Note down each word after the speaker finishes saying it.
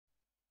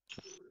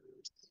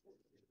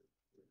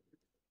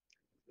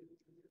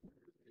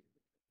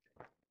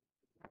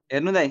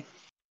हेर्नु दाइ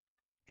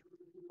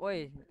ओइ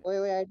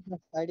ओइ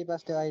आइडी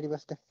पास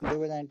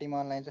दुवैजना टिम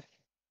अनलाइन छ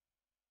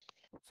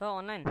छ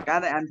अनलाइन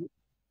कहाँ दाइ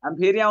हामी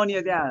फेरि आउने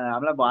हो त्यहाँ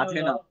हामीलाई भएको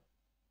छैन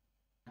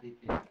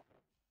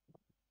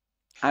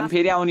हामी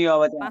फेरि आउने हो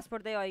अब त्यहाँ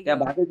पासपोर्ट चाहिँ आइगयो त्यहाँ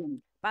भएकै छैन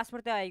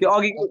पासपोर्ट चाहिँ त्यो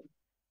आइगयो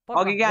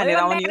अघि के हानेर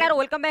आउने हो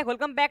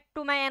welcome back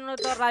to my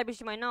another live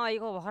stream हैन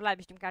अहिलेको भर्खर लाइभ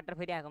स्ट्रिम काटेर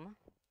फेरि आएको म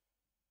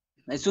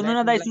सुन्नु न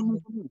दाइ सुन्नु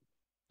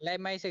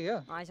लाइभमा आइसक्यो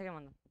आइसक्यो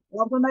भन्नु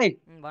अर्पण दाइ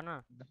भन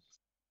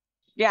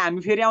के हामी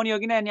फेरि आउने हो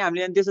कि अनि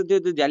हामीले अनि त्यसो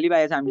त्यो झ्याली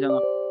पाएछ हामीसँग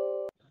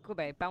को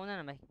भाइ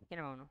पाउँदैन भाइ किन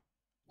पाउनु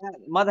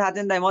म त थाहा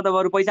छैन दाइ म त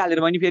बरु पैसा हालेर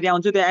पनि फेरि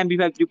आउँछु त्यो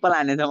MP5 ट्रिपल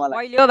हानेछ मलाई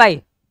कहिले हो भाइ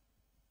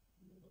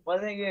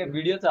के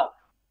भिडियो छ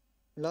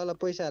ल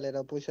पैसा हालेर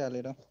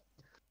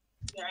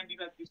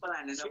MP5 ट्रिपल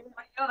हानेछ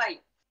भाइ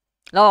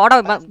ल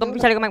हटाउ तँ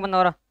पछाडिको माइक बन्द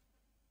गर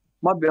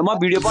म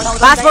भिडियो बनाउँदा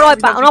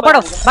पासपोर्ट नपढ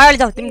बाहिर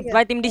जाऊ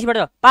तिमी डिसीबाट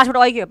जाऊ पासपोर्ट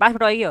आइगयो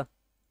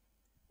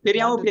फेरि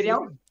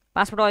आऊ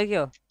पासपोर्ट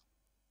आइगयो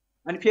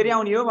अनि फेरि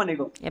आउने हो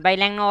भनेको ए भाइ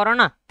ल्याङ नगर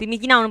न तिमी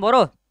किन आउनु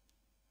पर्यो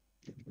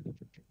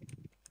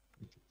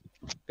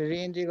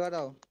रेन्जी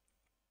गराऊ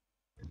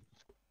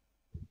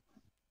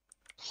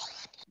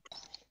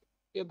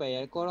के भाइ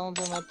यार कराउँछ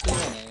मात्रै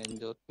भने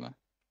जोतमा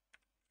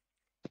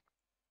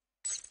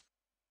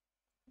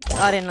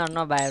अरे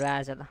न भाइहरु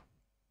आएछ त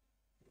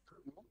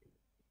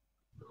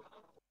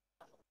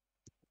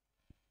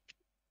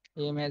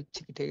ये मैच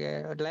ठीक है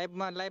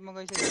लाइभमा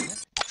गइसक्यो हैन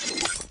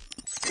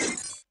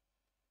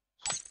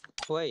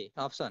ओइ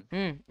अप्सन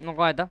म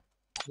गए त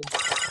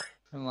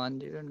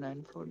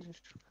 1094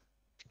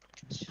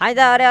 हाइ त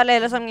अरे अले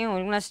हेलो सम गेम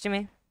हुन स्ट्रिम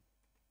है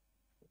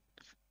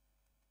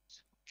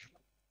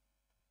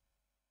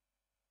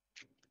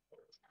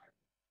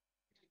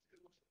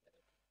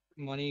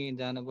मनी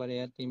जानु पर्यो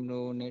यार तिम्रो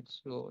नेट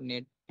स्लो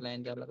नेट लाइन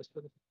जाला कस्तो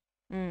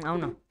आउ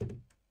न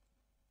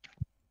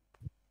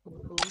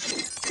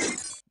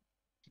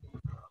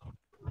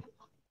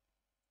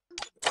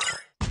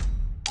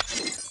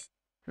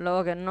ल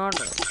ओके नट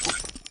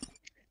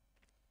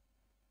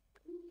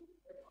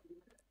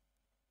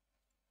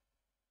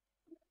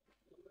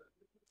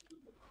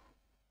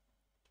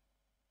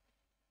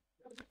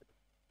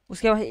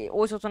उसके बाद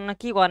ओ सोच्न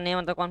के गर्ने म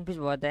त कन्फ्युज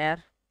भयो त यार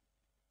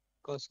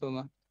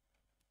कसकोमा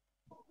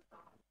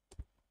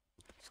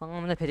सँग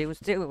म फेरि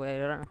उस्तै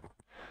भएर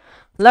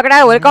लगडा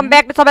वेलकम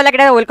ब्याक टु सबैलाई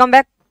केटा वेलकम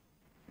ब्याक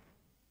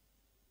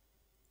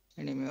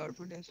एनिमी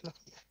आउटपुट ल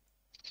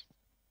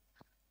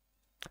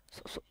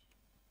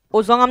ओ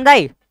सङ्गम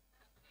दाइ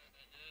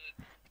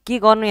के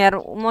गर्नु यार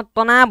म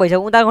तना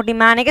भइसक्यो उनीहरूको टिम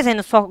मानेकै छैन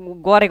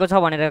गरेको छ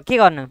भनेर के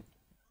गर्नु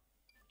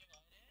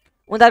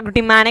उनीहरूको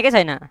टिम मानेकै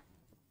छैन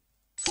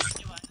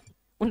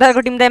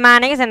उनीहरूको टिम त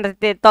मानेकै छैन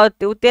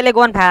त्यसले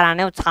गन फायर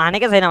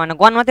हानेकै छैन भने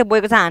गन मात्रै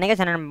बोकेको छ हानेकै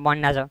छैन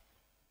भनिरहेछ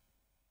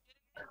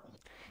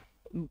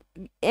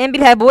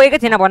MP5 बोकेकै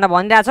थिएन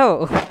भनिरहेछ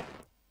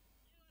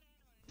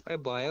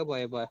भयो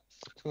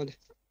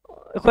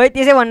खोइ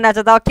त्यसै भनिरहेछ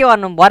त के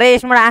गर्नु भरे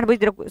यसबाट 8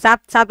 बजीतिर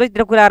 7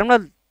 बजीतिर कुरा गरौँ न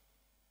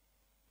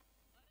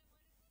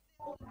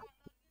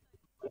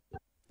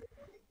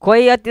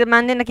खोइ यति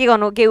मान्दैन के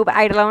गर्नु के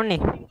आइडिया लाउनु नि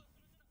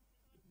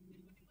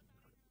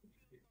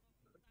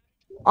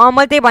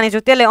मैले त्यही भनेको छु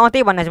त्यसले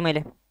त्यही भनेको छु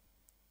मैले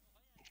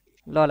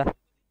ल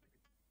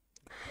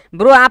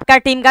ब्रो आपका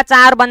टीम का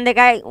 4 बंदे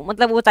का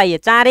मतलब वो चाहिए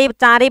चार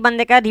ही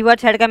बंदे का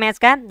रिवर्स साइड का मैच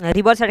का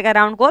रिवर्स साइड का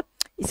राउंड को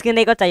स्क्रिन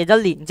देखो चाहिए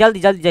जल्दी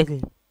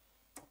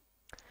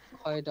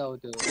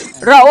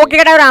र ओके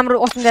केटा हाम्रो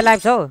अस्मिता लाइभ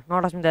छ हौ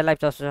नट अस्मिता लाइभ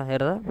छ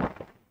हेर त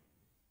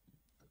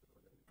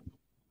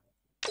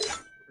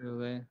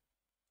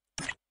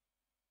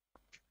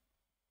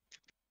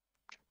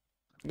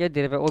यो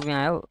धेरै ओबी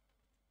आयो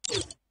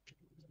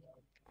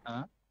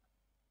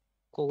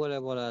कोकोले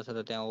बोलाछ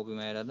त त्यहाँ ओबी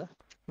मा आएर त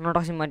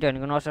नटक्सिङ मन्टी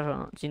भनेको नर्स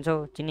चिन्छौ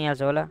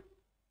चिनिहाल्छ होला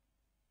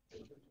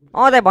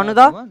दाइ भन्नु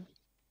त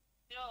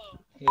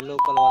यो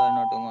लोकल वाला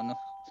नटुङनु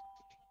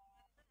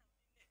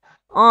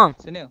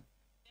सुन्यौ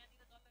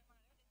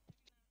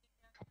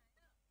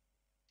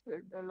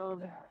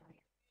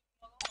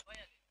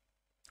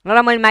ल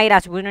मैले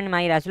मागिरहेको छु बुझ्नु नि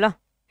मागिरहेको छु ल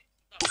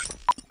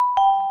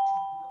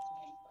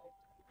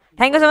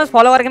thank you so much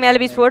follow गरेकोमा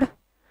LB sport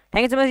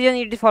thank you so much यो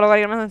इट फलो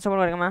गरेकोमा सपोर्ट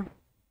गरेकोमा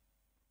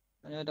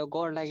अनि त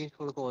गोल्ड लागि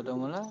स्पोर्टको हो त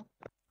मलाई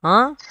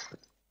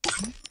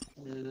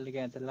के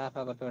भन्छ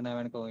लाफाको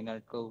टुर्नामेन्टको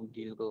विनरको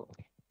डिलको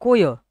को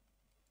यो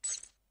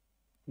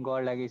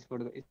गोल्ड लागि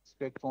स्पोर्टको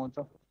स्पेक्ट पाउँछ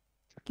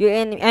के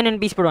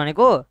एनएनबी स्पोर्ट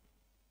भनेको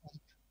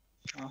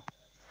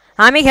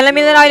हामी खेल्न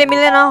मिल्दैन अहिले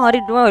मिल्दैन Hari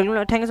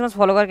thank you so much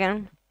follow गरेको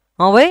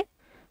भाइ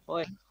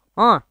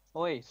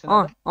ओइ सुन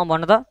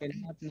भन्नु त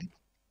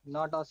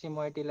नट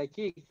असिमोटीलाई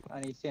कि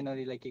अनि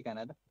सेनोरीलाई कि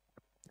खाना त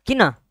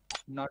किन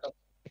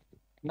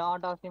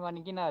नट असिम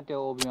अनि किन त्यो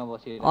ओबीमा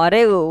बसियो अरे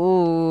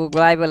ऊ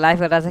लाइभ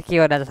गरिरहेछ के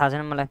गरिरहेछ थाहा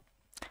छैन मलाई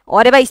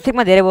अरे भाइ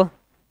स्टेकमा धेरै भयो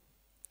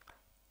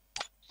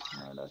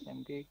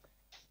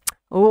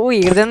ऊ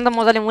हेर्दैन त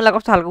मजाले मुला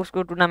कस्तो खालको उसको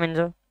टुर्नामेन्ट छ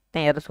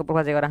त्यहाँ हेरेर उसको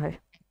प्रोफाइल गरा खै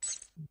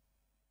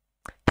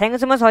thank you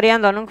so much Haryana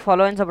धनु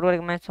फलो एन्ड सपोर्ट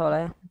गरेको म्याच छ होला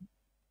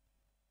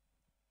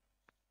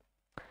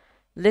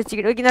ले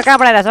चिकन किन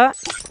कहाँबाट आइरहेछ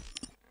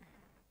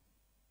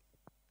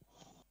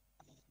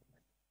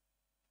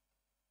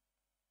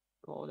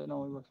कौले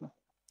नहुई बस्नु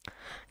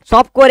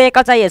सबको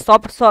रेकर्ड चाहिए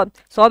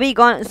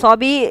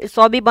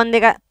सभी बंदे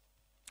का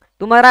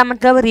तुम्हारा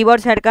मतलब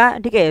रिवर्स साइड का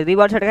ठीक है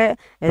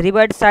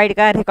रिवर्स साइड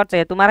का रिकॉर्ड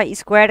चाहिए तुम्हारा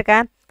स्क्वाड का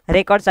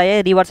रिकॉर्ड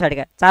चाहिए रिवर्स साइड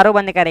का चारों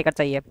बंदे का रिकॉर्ड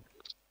चाहिए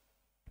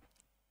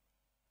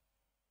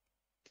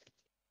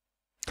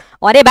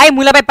अरे भाई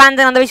मुला भाई 5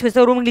 जना अन्त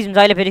रुम डिस हुन्छ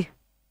अहिले फेरि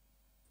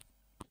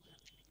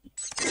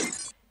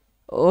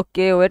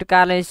ओके वेट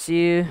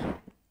कालेसी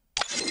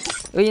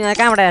उयो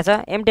कहाँबाट आएछ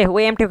एमटे ओ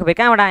एमटे को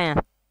कहाँबाट आयो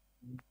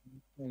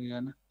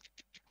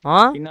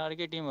हँ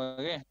तिनीहरुकै टिम हो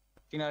के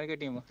तिनीहरुकै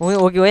टिम हो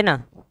हो कि होइन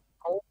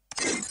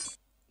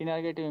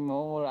तिनीहरुकै टिम हो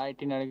आई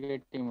तिनीहरुकै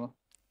टिम हो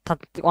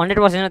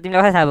 100%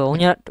 तिमीलाई कसरी थाहा भयो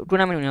हुने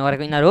टुर्नामेन्ट हुने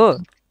गरेको यिनीहरू हो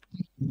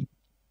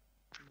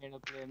मेरो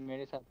प्लेयर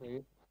मेरो साथी हो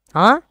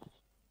हँ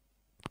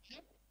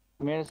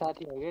मेरो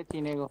साथी हो के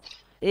चिनेको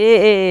ए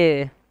ए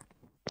ए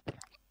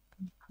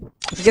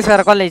के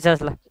गरेर कसले इच्छा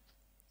ल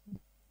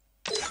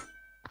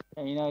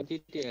यिनीहरू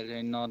त्यति हेर्छ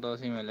न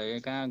दसैँमेले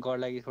कहाँ घर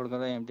लागि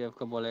छोड्दा एमटिएफ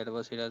को बोलाएर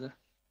बसिरहेछ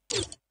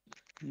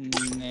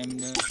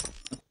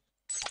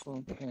को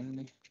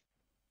खेल्ने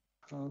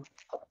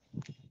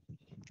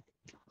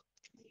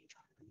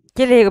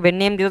के लेखेको फेरि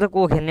नेम दियो त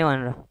को खेल्ने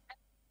भनेर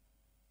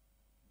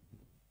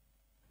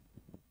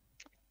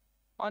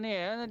अनि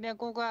हेर त्यहाँ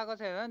को आएको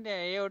छ हेर त्यहाँ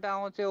एउटा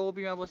आउँछ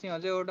ओपीमा बस्ने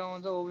भन्छ एउटा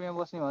आउँछ ओपीमा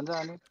बस्ने भन्छ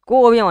अनि को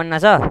ओबिमा भन्न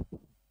छ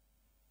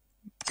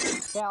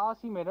त्यहाँ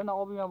असिम हेर न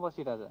ओपीमा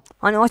बसिरहेछ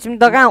अनि असिम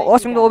त कहाँ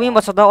असिम त ओबिमा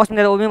बस्छ त असिम त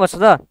ओबिमा बस्छ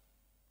त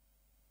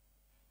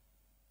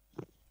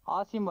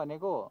असिम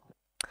भनेको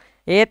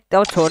ए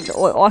अब छोड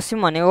असिम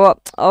भनेको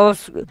अब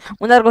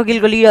उनीहरूको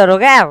गिलको लिडर हो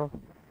क्या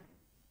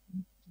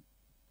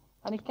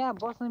अनि कहाँ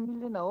बस्न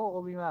मिल्दैन हो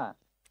ओबीमा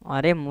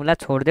अरे मुला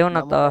छोडिदेऊ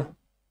न त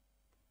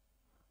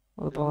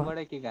रुमबाट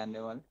के खान्दै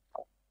मलाई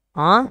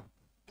हँ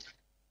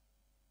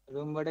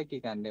रुमबाट के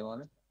खान्दै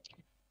मलाई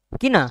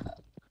किन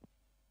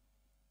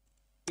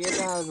के त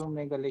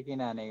रुममेटले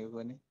किन हानेको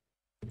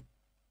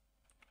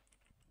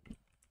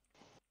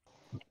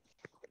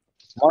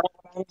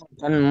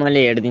पनि मैले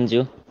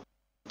हेरिदिन्छु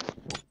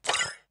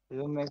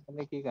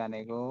रुममेटले के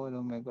खानेको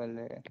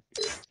रुममेटले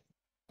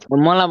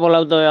मलाई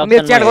बोलाउ त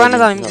मेरो च्याट गर्न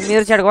त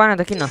मेरो च्याट गर्न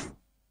त किन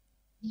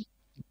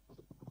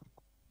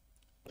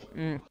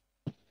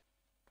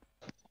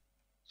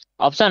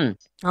अप्सन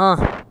अँ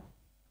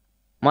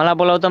मलाई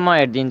बोलाउ त म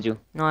हेरिदिन्छु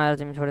नआएर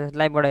तिमी छोडेर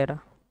लाइभबाट हेर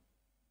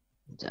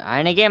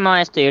होइन के म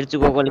यस्तो हेर्छु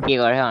कोले के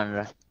गर्छ भनेर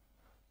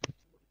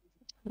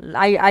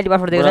आइडी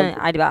पासवर्ड दिएको छ नि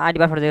आइडी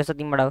पासवर्ड दिएको छ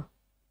तिमीबाट हो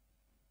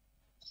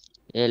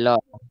ए ल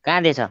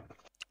कहाँ दिएछ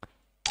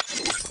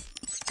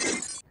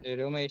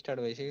रुममा स्टार्ट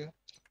भइसक्यो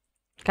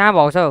कहाँ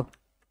भएको छ हौ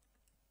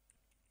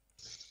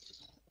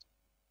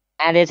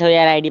कहाँ दिएछौ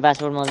यार आइडी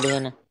पासवर्ड मैले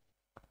देखेन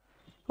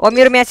ओ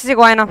मेरो म्यासेजै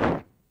गएन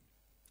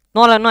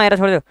नहेर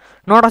छोडिदियो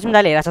नट असिम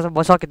दाले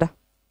हेरेको छ सक्यो त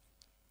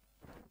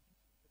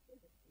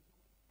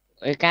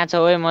ओए कहाँ छ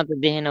ओए म त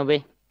देखेन बे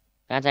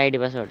कहाँ छ आइडी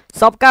पासवर्ड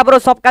सबका ब्रो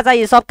सबका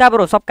चाहिए सबका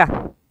ब्रो सबका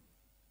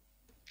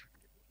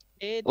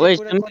ए ओए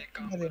त्यो कुरा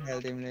कति हाल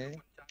तिमीले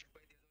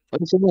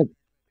ओए सुमित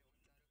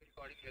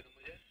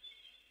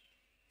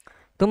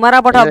तुम्हारा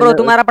पठाओ ब्रो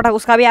तुम्हारा पठाओ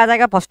उसका भी आ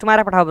जाएगा फर्स्ट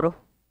तुम्हारा पठाओ ब्रो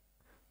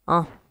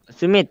हाँ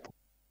सुमित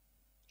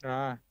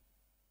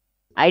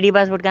आइडी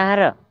पासवर्ड कहाँ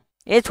र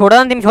ए छोड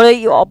न तिमी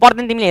छोड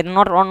पर्दैन तिमीले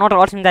हेर्नु नट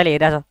असिम दाले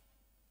हेरेछ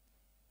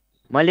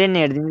मैले नि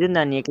हेरिदिन्छु नि त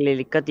अनि एक्लै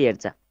कति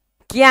हेर्छ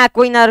के आएको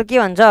यिनीहरू के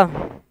भन्छ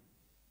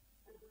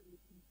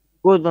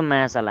को त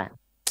मायासला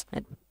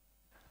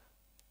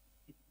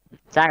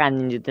चाक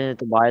हानिदिन्छु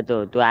त्यो भयो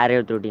त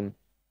आर्यो त्यो टिम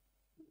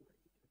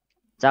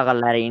चकल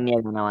लाएर इन्डिया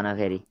जान भन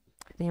फेरि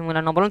तिमी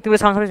मलाई नबोल्नु तिम्रो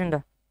सँग नि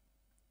त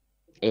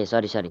ए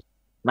सरी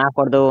माफ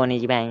कर दो अनि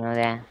जी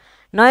पाएंगे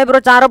नहीं ब्रो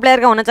चारों प्लेयर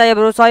का होना चाहिए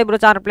ब्रो सॉरी ब्रो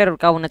चारों प्लेयर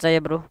का होना चाहिए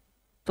ब्रो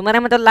तुम्हारे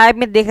मतलब लाइव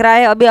में देख रहा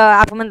है अभी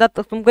आप मतलब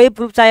तुमको ही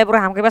प्रूफ चाहिए ब्रो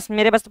हमके पास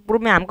मेरे पास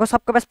प्रूफ में हमको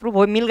सबके पास प्रूफ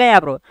हो मिल गया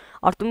ब्रो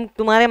और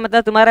तुम्हारे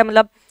मतलब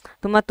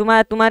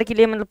तुम्हारे के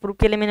लिए मतलब प्रूफ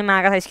के लिए मैंने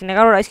मांगा था स्क्रीन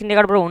रिकॉर्ड और स्क्रीन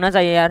रिकॉर्ड ब्रो होना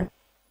चाहिए यार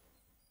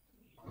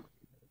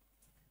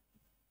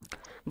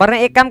वरना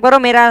एक काम करो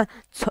मेरा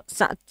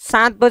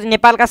 7 बजे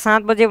नेपाल का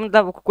 7 बजे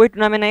मतलब कोई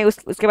टूर्नामेंट नहीं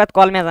उसके बाद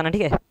कॉल में आ जाना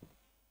ठीक है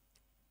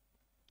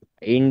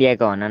इंडिया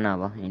को होना ना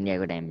अब इंडिया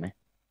को टाइम में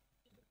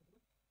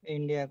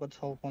इंडिया को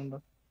 6:15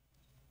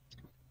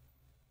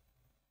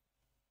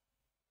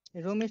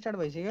 रुम स्टार्ट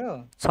भइसक्यो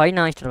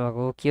छैन स्टार्ट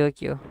भएको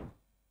के हो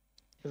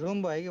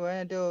रुम भयो कि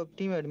भएन त्यो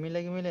टिमहरु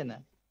मिल्यो कि मिलेन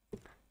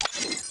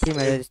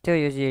टिमहरु त्यो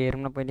यो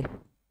हेरौँ न पहिले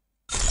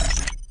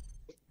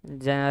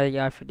जनवरी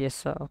आरफिडिएस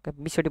ओके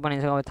 20 वटी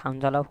बनाइन्छ अब थाहा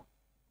हुन्छ होला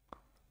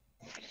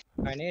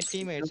हैन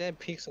टिमहरु चाहिँ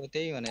फिक्स हो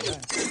त्यही भनेर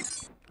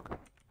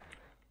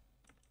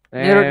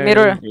मेरो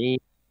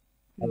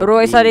ब्रो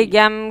यसरी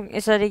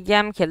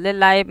गेम खेल्दै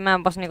लाइभमा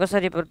बस्ने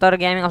कसरी तर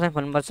गेमिङ अप्सन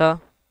खोल्नुपर्छ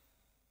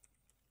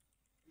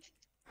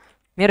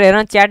मेरो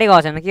हेर्न च्याटै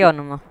गएको छैन के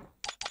गर्नु म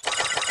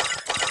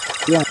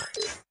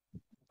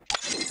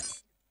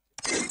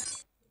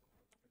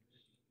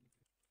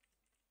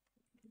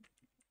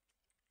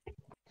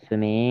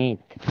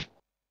सुमित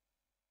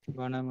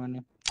भन भने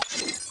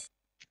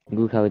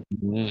गुखाउ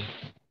तिमी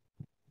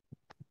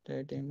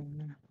त्यही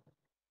टाइममा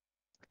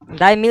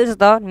दाइ मिल्छ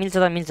त मिल्छ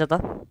त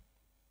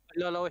ल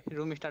ल ओइ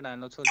रुम स्टार्ट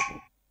हान्नु छोड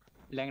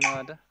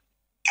ल्याङ्नाबाट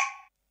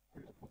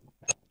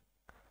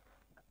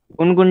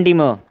कुन टिम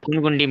हो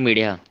कुन team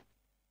video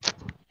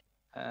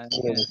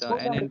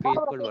NNP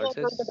sport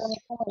versus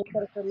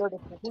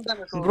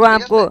bro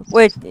आपको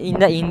वेट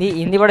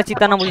हिन्दीबाट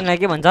चित्त नबुझ्नुलाई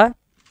के भन्छ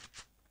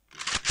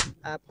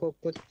आपको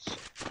कुछ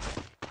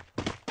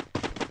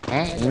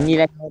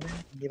हिन्दीलाई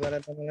हिन्दीबाट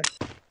तपाईँलाई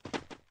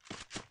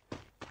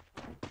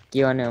के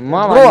भन्यो म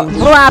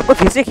ब्रो आपको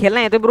फिर से खेलना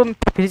है तो ब्रो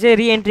फिर से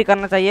री एंट्री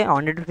करना चाहिए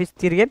 100 रुपीस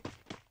तिर के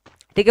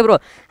ठीक है ब्रो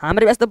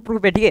हमारे पास तो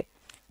प्रूफ है ठीक है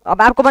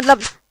अब आपको मतलब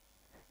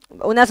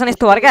उनीहरुसँग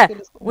यस्तो हो क्या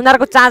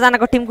उनीहरुको 4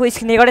 जनाको टिमको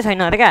स्किन एकै छैन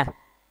अरे क्या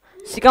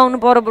सिकाउनु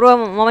पर्यो ब्रो म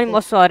पनि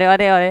बस्छु अरे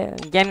अरे अरे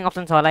गेमिङ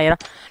अप्सन छ होला हेर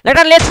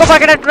लेटर लेट्स गो फर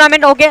केटा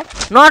tournament okay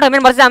not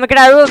Hemen versus हाम्रो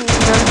केटाहरु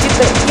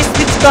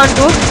स्विच टर्न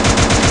टु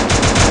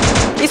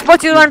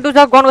स्पोर्ट्स 1 2 छ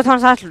गनको छ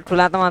सास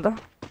ठुला त म त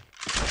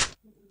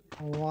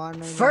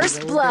First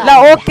blood. ल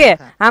ओके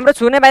हाम्रो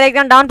छुने बाहिर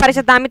एकदम डाउन पारेछ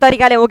दामी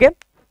तरिकाले ओके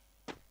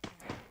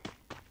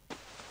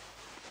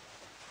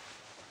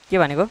के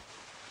भनेको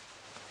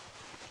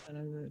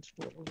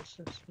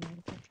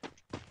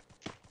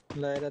ल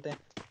त्यहाँ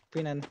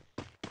पिनान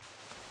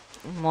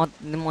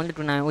मैले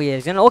टुर्नामेन्ट उयो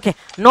हेर्छु okay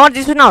not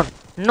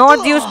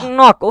जिउस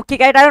knock okay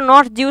केटाहरु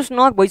not जिउस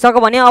नक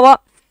भइसक्यो भने अब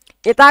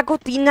यताको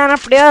 3 जना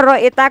प्लेयर र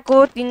यताको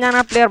 3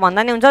 जना प्लेयर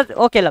भन्दा नि हुन्छ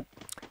ओके ल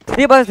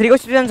 3 को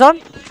सिचुएसन छ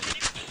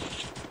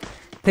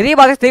 3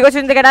 को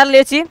सिचुएसन त केटाहरु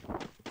लेछि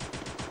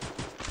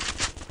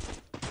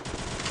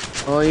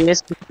ओ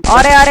यस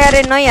अरे अरे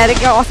अरे नै अरे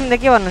के अस्मिन त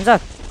के भन्नुहुन्छ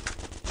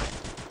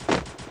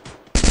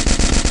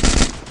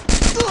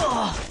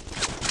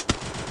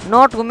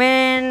नट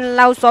वुमेन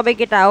लाउ सबै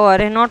केटा हो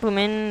अरे नट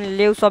वुमेन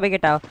लेउ सबै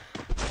केटा हो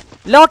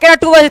ल केटा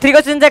 2 बजे 3 को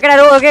सिजन चाहिँ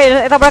केटाहरु ओके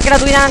यताबाट केटा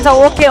 2 जना छ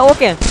ओके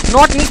ओके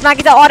नट मिस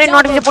बाकी छ अरे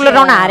नट मिस पहिलो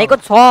राउन्ड हारेको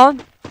छ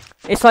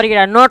ए सरी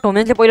केटा नट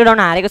वुमेन चाहिँ पहिलो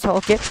राउन्ड हारेको छ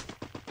ओके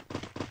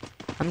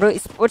हाम्रो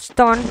स्पोर्ट्स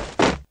टर्न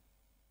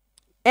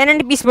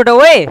एनएनडी पिसबाट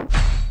ओए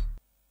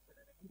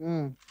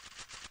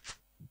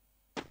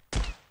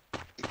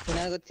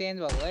उनीहरुको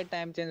चेन्ज भएको है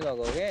टाइम चेन्ज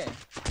भएको हो के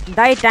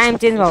दाइ टाइम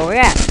चेन्ज भएको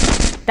क्या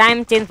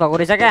टाइम चेन्ज भएको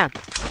रहेछ क्या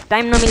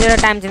टाइम नमिलेर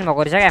टाइम चेन्ज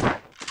भएको रहेछ क्या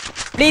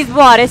प्लिज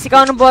ब्रो हरे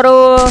सिकाउनु पर्यो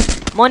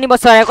मनी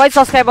बस्छ अरे कति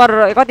सब्सक्राइबर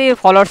कति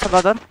फलोवर्स छ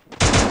ब्रदर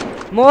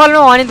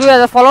मोबाइलमा भने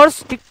 2000 फलोवर्स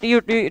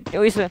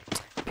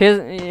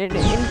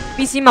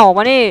पिसीमा हो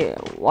भने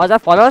 1000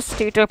 फलोवर्स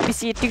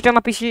टिकटकमा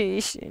पिसी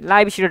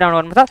लाइभ स्ट्रिम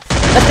डाउनलोड गर्नु पर्छ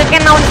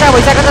सेकेन्ड राउन्ड चाहिँ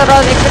भइसकेको छ र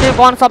एकचोटि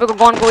गन सबैको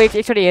गनको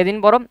एकचोटि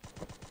हेरिदिनु पर्यो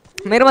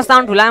मेरोमा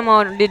साउन्ड ठुला म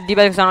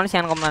डिभाइसको साउन्ड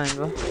सानो कममा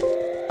हाल्नु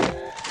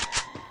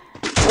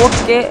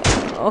ओके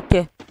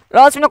ओके र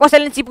अस्मिन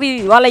कसैले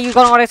चिपीवाला युज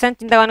गर्नु गरेको छैन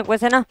चिन्ता गर्नु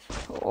पर्छ छैन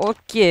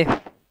ओके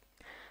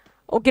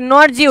ओके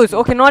नट जिउस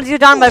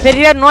जान भयो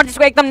फेरि नट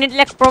जिउसको एकदम नेट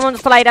ल्याग प्रब्लम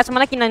जस्तो लागिरहेको छ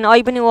मलाई किनभने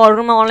अहिले पनि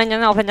अरूमा अनलाइन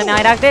जाने अफलाइन जाने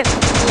आइरहेको थिएँ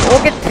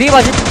ओके 3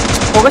 बजे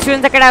फोकस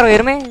स्टुडेन्ट चाहिँ केटाहरू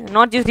हेरौँ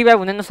नट जिउस रिभाइभ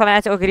हुँदैन जस्तो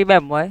लागेको छ ओके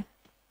रिभाइभ भयो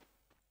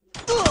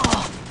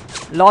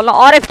ल ल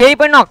अरे फेरि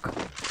पनि नक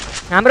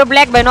हाम्रो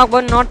ब्ल्याक भाइ नक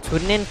भयो नट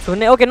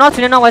छुने ओके नट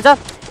छुने नभएछ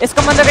यसको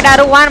मतलब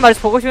केटाहरू 1 भर्स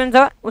फोकस स्टुडेन्ट छ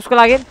उसको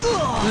लागि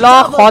ल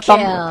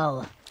खतम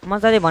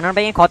मजाले भन्न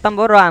पाएँ खतम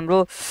भयो र हाम्रो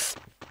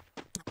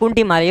कुन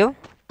टिम हार्यो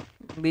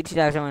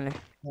बिर्सिरहेको छ मैले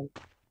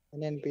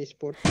एनएनपी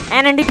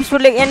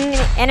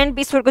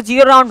स्पोर्टको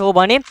 0 राउन्ड हो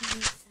भने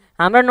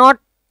हाम्रो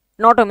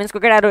नट वुमेन्सको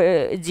केटाहरू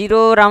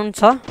 0 राउन्ड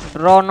छ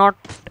र नट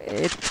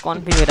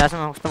कन्फ्युज भइरहेको छ म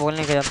कस्तो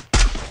बोल्ने के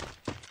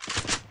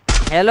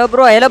हेलो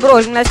ब्रो ब्रो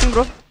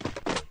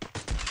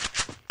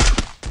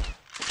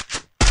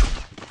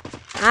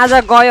आज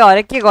गयो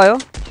अरे के गयो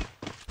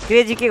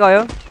क्रेजी के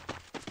गयो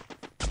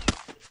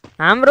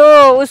हाम्रो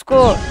उसको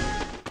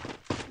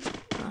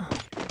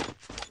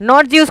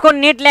नट जिउसको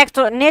नेट ल्याग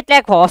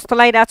हो जस्तो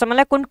लागिरहेको छ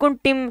मलाई कुन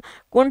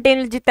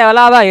टिमले जित्यो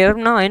होला अब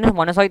हेरौँ न होइन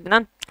भन्न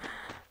सक्दैन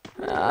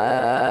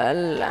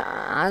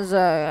आज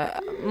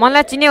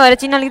मलाई चिन्यो भएर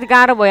चिन्न अलिकति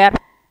गाह्रो भयो यार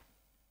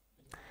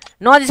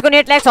नट जिउसको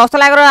नेट ल्याग छ जस्तो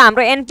लागेर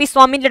हाम्रो एनपी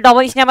समिटले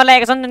डबल स्न्यापर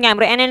लागेको छ नि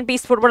हाम्रो एनएनपी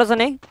स्पोर्टबाट छ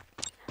नि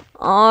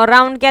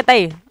राउन्ड क्या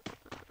तै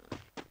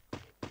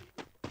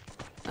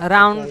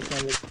राउन्ड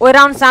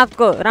 7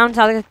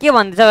 के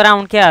भन्दैछ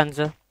राउन्ड के भन्छ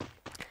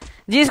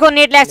जिसको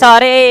नेट ल्याग छ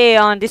अरे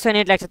त्यसको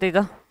नेट ल्याग छ त्यही त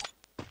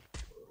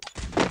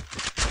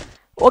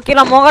ओके ल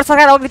मगर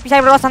सरकार अघि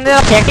पछाडिबाट बस्दै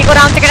फ्याक्ट्रीको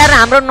राउन्ड चाहिँ केटाहरु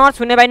हाम्रो नट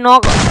छुने भाइ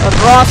नक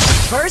रस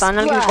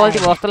च्यानलको गल्ती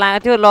भयो जस्तो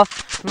लागेको थियो ल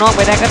नक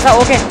भइरहेको छ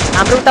ओके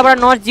हाम्रो उताबाट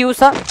नट जिउ छ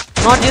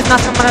नट जिउस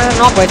नाच्नमा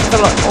नक भइसक्यो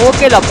ल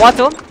ओके ल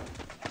बच्यो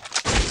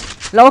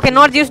ल ओके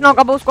नट जिउस नक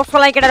अब उसको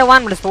लागि केटाहरु 1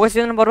 भर्स फोकस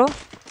दिनु पर्यो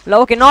ल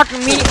ओके नट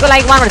मिलीको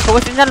लागि 1 भर्स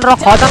फोकस दिन्छ र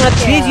खतम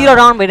 3-0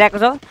 राउन्ड भइरहेको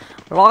छ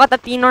लगातार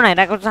 3 रन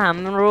हाइरहेको छ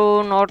हाम्रो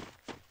नट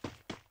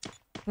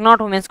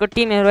वुमेन्सको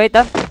टिमहरु है त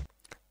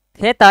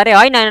थे त अरे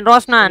हैन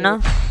रस नहान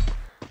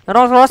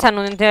रस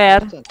हान्नु हुन्थ्यो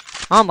यार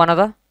भन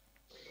त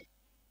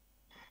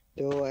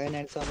त्यो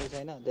एनएन समिट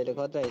छैन त्यसले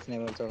कता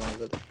स्नाइपर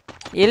चलाउँछ त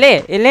एले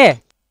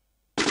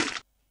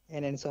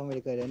एनएन समिट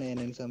गरेन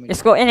एनएन समिट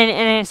यसको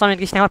एनएन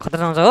समिटको स्नाइपर खतरा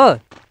चलाउँछ हो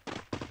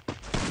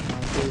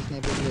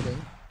स्नाइपर प्लेयर हैन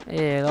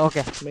ए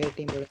ओके मेरो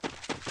टिमबाट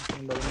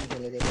पनि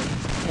खेलेको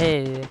ए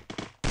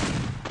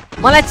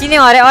मलाई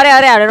चिन्यो अरे अरे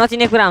अरे हाडे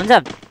नचिने कुरा हुन्छ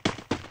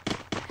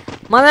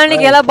मलाई नि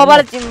खेल बबल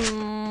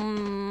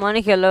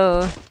मनी खेलो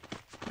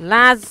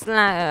लाज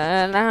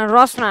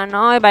रस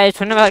न भाइ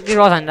छुने कि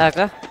रस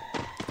हान्दाको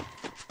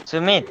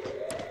सुमित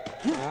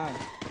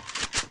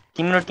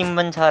तिम्रो टिम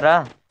पनि छ र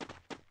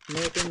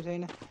मेरो टिम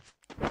छैन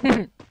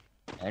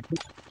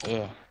ए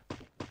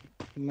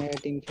मेरो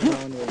टिम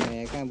खेलाउनु भयो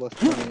यहाँ कहाँ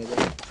बस्नु भने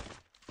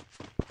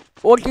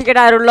ओके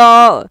केटाहरू ल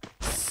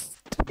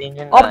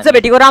अब चाहिँ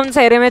भेटेको राउन्ड छ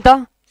हेरौँ त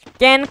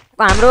क्यान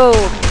हाम्रो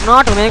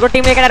नट हुनेको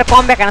टिमले केटाहरू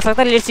कम ब्याक हान्न सक्छ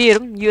लेट्स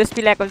हेरौँ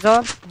युएसपी ल्याएको छ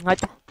है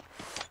त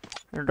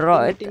ड्र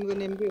टिमको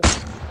नेम के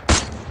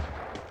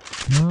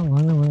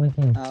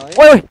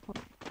हो ओइ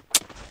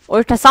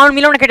ओइ साउन्ड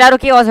मिलाउन केटाहरू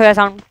के हो छ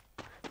साउन्ड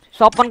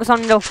सपनको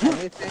साउन्ड मिलाउ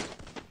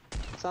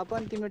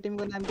सपन तिम्रो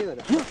टिमको नाम के हो र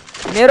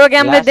मेरो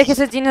गेमले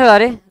देखेछ चिन्छ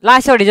अरे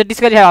लास्ट शट हिजो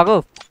डिस्क्वालिफाई भएको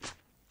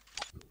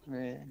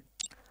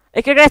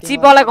एकैटा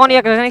चिप वाला गन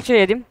एक एकछिन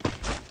हेरौँ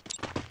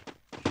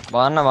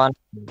भन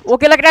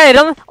ओके ल केटा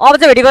हेरौँ अब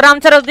चाहिँ भेटेको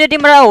राउन्ड छ र दुई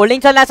टिमबाट होल्डिङ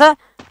चलिरहेछ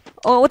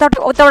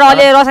उताबाट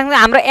अहिले रसँग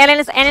हाम्रो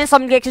एनएन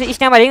सम्झेको एकछिन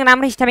स्न्यापर हेरौँ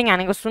राम्रो स्न्यापिङ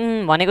हानेको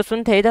भनेको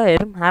सुन्थेँ है त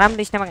हेरौँ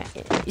राम्रो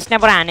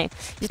स्न्यापर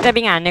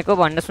स्न्यापिङ हानेको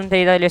भनेर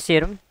सुन्थेँ त अहिले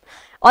हेरौँ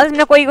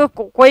अझै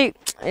कोही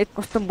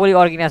कस्तो बोली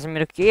अर्किरहेको छ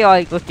मेरो के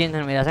अहिलेको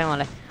टेन्सन भइरहेको छ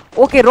मलाई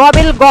ओके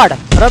रबिल गड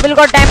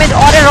ड्यामेज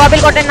अरे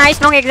रबिल गड नाइस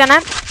नङ एकजना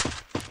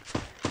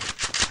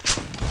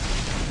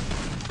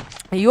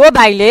यो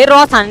भाइले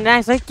रस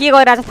हानिरहेको छ के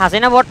गरिरहेको छ थाहा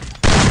छैन बट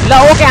ल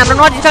ओके हाम्रो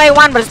नजिक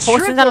 1 भर्सेस 4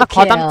 सिजनलाई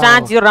खतम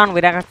 4-0 राउन्ड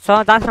भइरहेको छ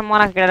जहाँसम्म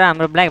मलाई केटा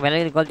हाम्रो ब्ल्याक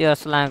भाइले गल्ती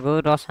जस्तो लाग्यो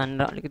रस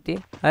हानेर अलिकति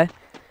है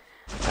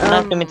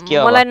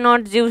मलाई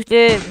नट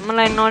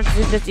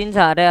जिउसले चिन्छ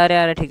अरे अरे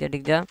अरे ठिक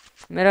छ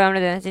मेरो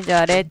हामीले चिन्छ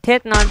अरे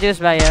थेत नट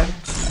जिउस भाइ यार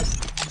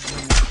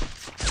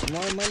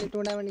मैले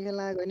टुर्नामेन्ट खेल्न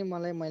आएको नि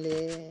मैले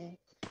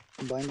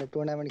भएन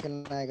टुर्नामेन्ट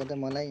खेल्न आएको त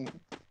मलाई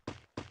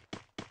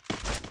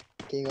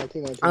के गर्थ्यो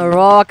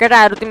र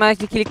केटाहरू तिमीलाई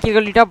के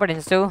लिटप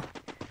पठाइन्छौ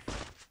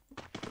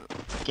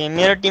के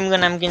मेरो टिमको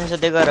नाम किन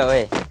सोधे गर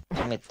ओए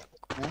सुमित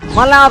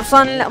मलाई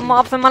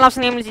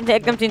अप्सन एमले चिन्छ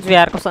एकदम चिन्छु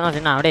यार कस्तो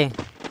नचिन हाउडे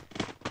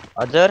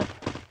हजुर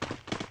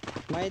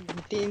मैले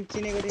टिम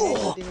चिनेको थिएँ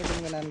तिम्रो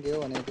टिमको नाम के हो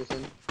भने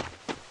त्यसैले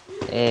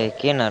ए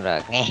किन र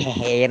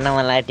हेर्न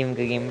मलाई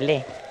टिमको गेमले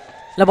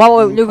ल बाबु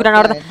यो कुरा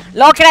नगर्दा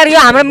ल केटाहरू यो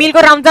हाम्रो मिलको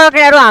राउन्ड छ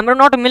केटाहरू हाम्रो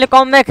नट मिले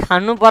कमब्याक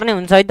हान्नु पर्ने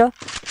हुन्छ है त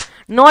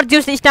नट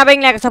जिउस स्न्यापिङ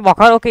ल्याएको छ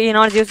भर्खर ओके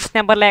नट जिउस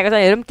स्न्यापर ल्याएको छ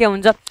हेरौँ के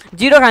हुन्छ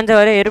 0 खान्छ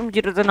अरे हेरौँ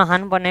 0 त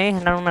नखानु पर्ने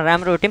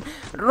राम्रो टिम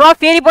र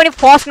फेरि पनि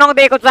फर्स्ट नक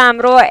दिएको छ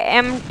हाम्रो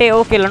एमटे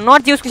ओके ल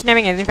नट जिउसको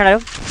स्न्यापिङ हेर्नु केटाहरू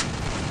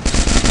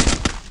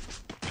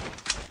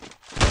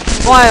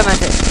गयो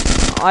मान्छे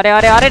अरे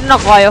अरे अरे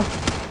नगयो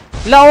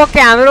ल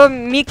ओके हाम्रो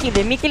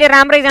मिकीले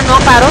राम्रो एकजना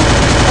नक पारो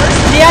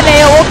क्लियरले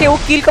ओके ओ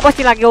किलको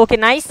पछि लाग्यो ओके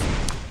नाइस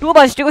 2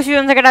 भर्सेस 2 को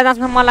सिजन छ केटा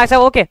जसमा मन लाग्छ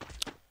ओके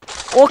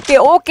ओके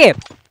ओके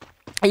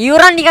यो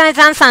राउन्ड निकाल्ने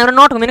चान्स छ हाम्रो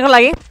नट हुमेनको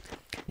लागि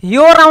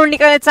यो राउन्ड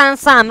निकाल्ने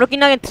चान्स छ हाम्रो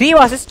किनकि 3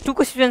 भर्सेस 2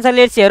 को सिजन छ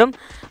लेट्स हेरौँ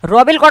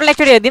रबिल कटलाई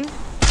एकचोटि हेरिदिउँ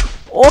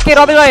ओके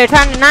रबिल कट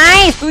हेर्छ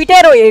नाइस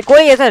ट्विटर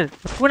कोही हेर्छ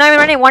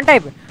टुर्नामेन्टमा नै वान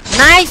टाइप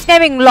नाइस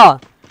स्न्यापिङ ल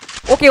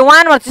ओके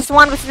 1 भर्सेस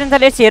 1 को सिजन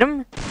छ लेट्स हेरौँ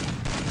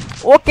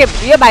ओके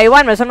यो भाइ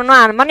 1 भर्सेस 1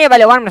 नहार्नु भने यो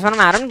भाइले 1 भर्सेस 1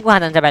 मा हार्नु गुहा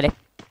जान्छ भाइले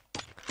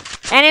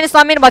एनएन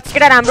समीर भन्छ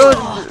केटा हाम्रो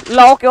ल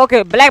ओके ओके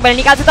ब्ल्याक भाइले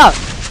निकाल्छ त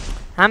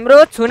हाम्रो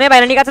छुने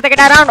भाइले निकाल्छ त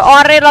केटा राउन्ड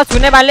अरे ल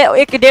छुने भाइले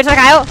 1.5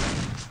 खायो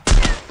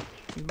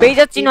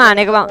बेइज्जत चिनो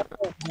हानेको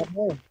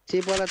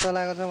चिपवाला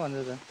चलाएको छ भन्छ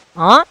त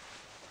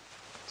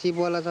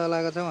चिपवाला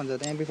चलाएको छ भन्छ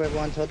त MP5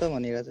 1 छ त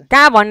भनिरहेछ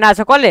कहाँ भनिरहेछ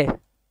कसले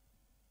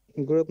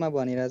ग्रुपमा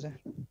भनिरहेछ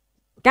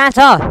कहाँ छ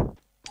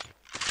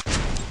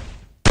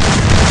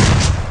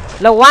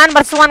ल 1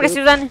 भर्सेस 1 को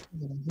सिजन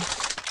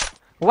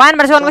 1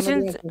 भर्सेस 1 को सिजन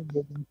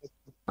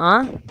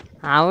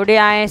हाउडे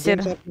आएछ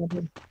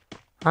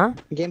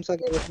गेम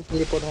सकेपछि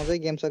क्लिप पठाउँछ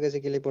गेम सकेपछि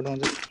क्लिप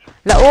पठाउँछ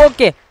ल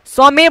ओके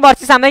समीर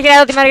भर्सेस हाम्रो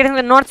केटा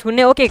तिमीहरुको नट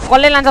छुने ओके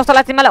कसले लान्छ जस्तो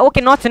लाग्छ तिमीलाई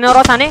ओके नट छुने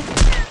रस हाने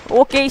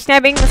ओके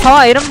स्न्यापिङ छ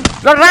हेरौँ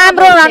ल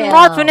राम्रो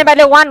नट छुने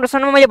भाइले 1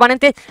 भर्सेस 1 मा मैले भने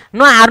थिएँ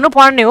नहार्नु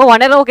पर्ने हो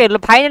भनेर ओके ल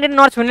फाइनली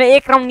नट छुने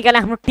एक राउन्ड निकाले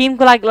हाम्रो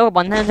टिमको लागि ल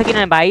भन्न जान्छ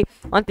किनभने भाइ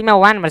अन्तिममा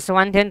 1 भर्सेस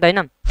 1 थियो नि त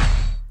हैन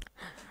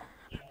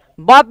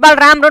बब्बाल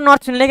राम्रो नट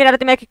छुनले केटा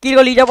तिमी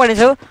किलको लिडर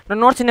पर्नेछौ र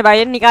नट छुने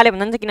भाइले निकाले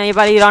भन्छ किन यो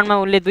पालि राउन्डमा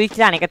उले 2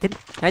 किल हानेका थिए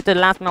है त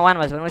लास्टमा 1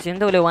 भर्सेस 1 मा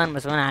सिन्थ्यो उले 1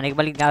 भर्सेस 1 हानेको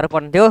पालि गाह्रो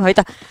पर्ने थियो है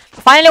त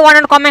फाइनली 1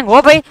 एन्ड कमब्याक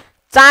हो भाइ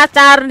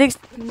 4-4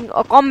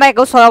 कमब्याक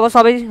हो सब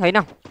सबै हैन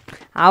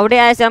हाउडे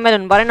आएछ मैले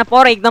हुनु परेन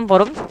पर एकदम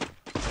परौँ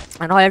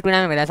अनि अहिले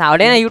टुर्नामेन्ट भइरहेछ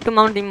हाउडे हैन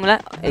युट्युबमा पनि तिमीलाई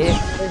ए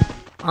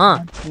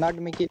नट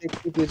मिकीले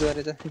युज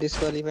गरेछ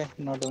डिस्क्वालिफाई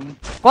नट हुनु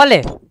कसले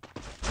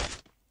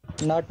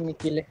नट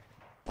मिकीले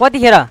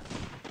कतिखेर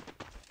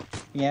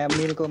यहाँ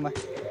मिलकोमा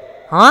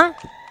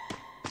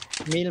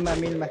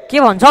मिलमा के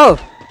भन्छौ हो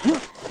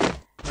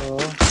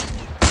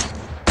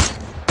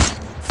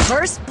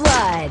फर्स्ट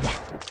ब्लड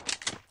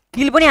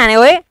किल पनि हाने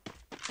हो है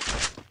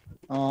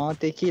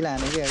त्यो किल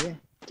हाने के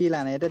किल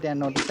हाने त त्यहाँ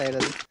नोटिस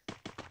आइरहेछ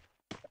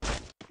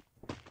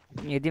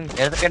हेदिम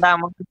हेर त केटा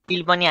म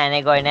किल पनि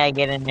हानेको हैन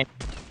ग्रेनेड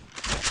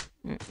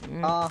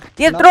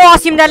त्यत्रो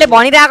असिमदाले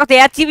भनिरहेको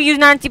थियो चिप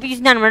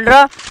युज नान भनेर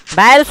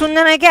भाइहरु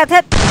सुन्दैन क्या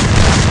थेत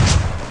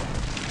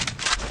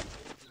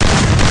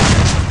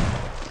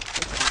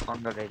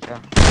अन्डर रहेछ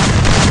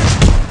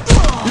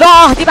ल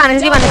ती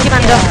भान्छ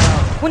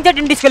कुन चाहिँ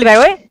टिम डिस्क्वालिफाई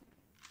भयो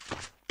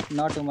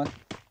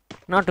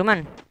नट हुमन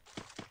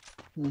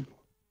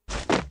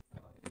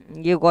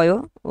यो गयो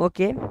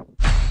ओके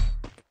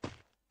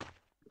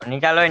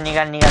निकाल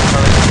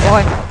सबै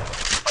ओए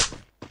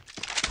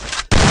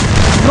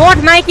नोट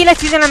माइकीले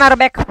सिजन मारो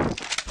ब्याक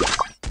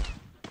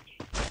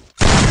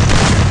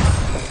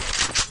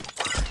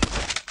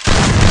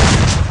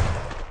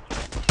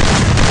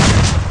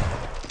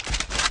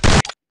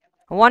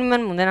 1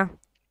 मिनट हुँदैन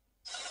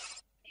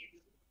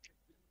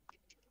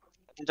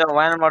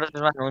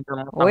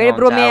वेट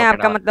ब्रो मैं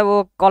आपका मतलब वो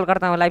कॉल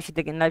करता हूँ लाइव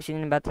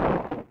सीजन बाद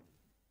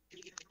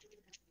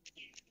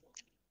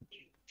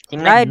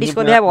भाई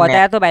डिस्को दिया बहुत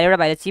आया तो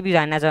भाइले चिप युज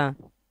हान्न छ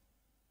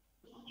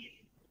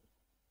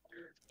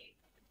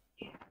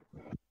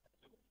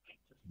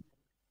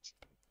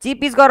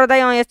चिप युज गरो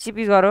दाइ यस चिप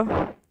युज गरो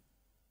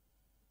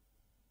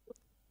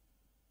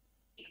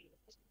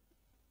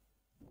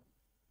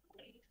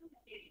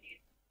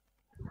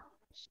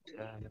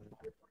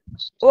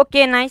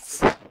ओके नाइस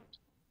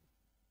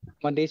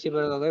म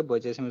डेसीबाट गए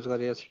भोइस एसएमएस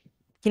गरिरहेको छु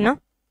किन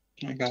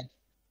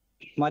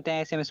म त्यहाँ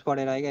एसएमएस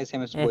पढेर आएको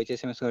एसएमएस भोइस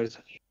एसएमएस गरेछ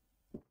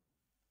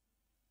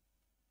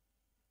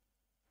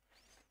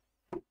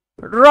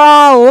र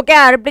हो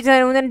क्या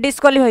रिप्लेसन हुँदैन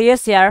डिस्क्वालिफाई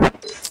यस यार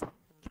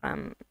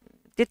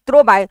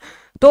त्यत्रो भाइ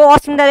तो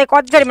अस्मिताले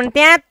कति गरे भने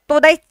त्यहाँ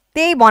तोदाइ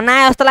त्यही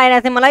भनाए जस्तो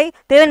लागिरहेको थियो मलाई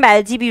त्यही पनि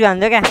भाइले जिपी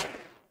भन्छ क्या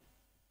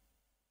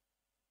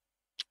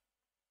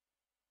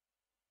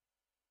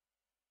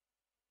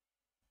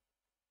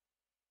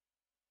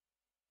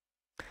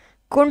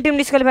कुन टिम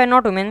डिस्क्वालिफाई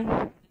नट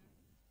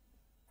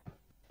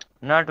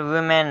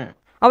वुमेन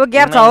अब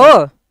ग्याप छ हो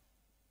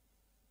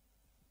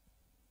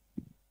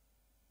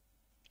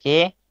के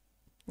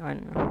हैन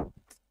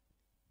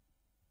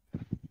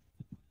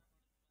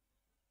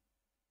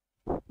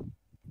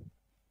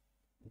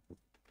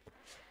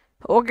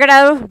ओके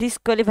डाउ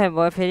डिस्क्वालिफाई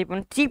भयो फेरि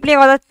पनि चिपले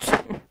गर्दा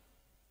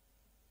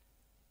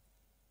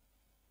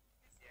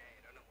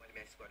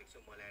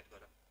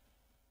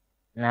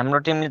हाम्रो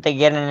टिमले त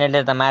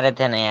ग्रेनेडले त मारेको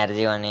थिएन यार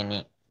जीवनी नि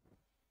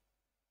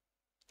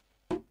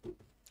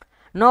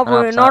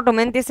नट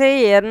हुमेन त्यसै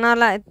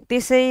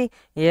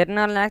हेर्न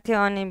लाग्थ्यो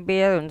अनि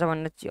बेयर हुन्छ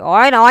भन्ने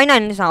हैन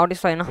हैन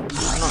साउडिस हैन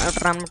एउटा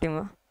राम्रो टिम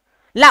हो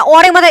ला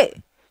अरे मात्रै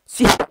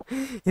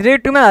रेड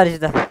टुमा हरेछ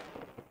त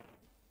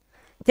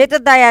त्यही त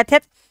दाइ यार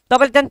थेत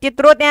तपाईले त्यहाँ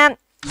त्यत्रो त्यहाँ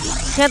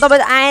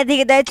तपाईँ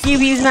आएदेखि दाइ चिप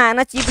युजमा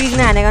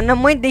हानेको न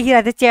मै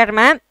देखिरहेको थिएँ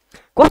च्याटमा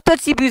कस्तो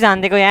चिप युज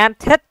हान्दिएको यार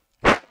थेत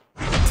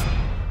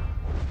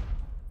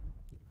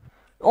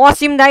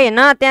असिम दाइ हैन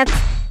त्यहाँ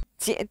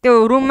त्यो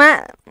रुममा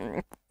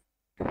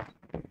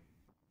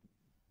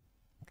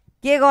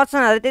के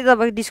गर्छन् अरे त्यही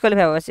तपाईको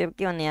डिस्क्वालिफाई भएपछि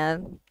के भन्ने यार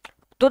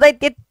तँ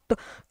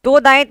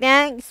दाइ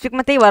त्यहाँ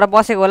स्पिकमा त्यही भएर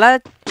बसेको होला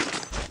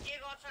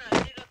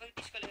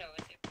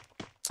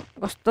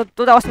कस्तो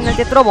तँ त अस्ति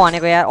त्यत्रो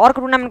भनेको यार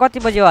अर्को टुर्नामेन्ट कति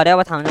बजी हो अरे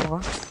अब थाहा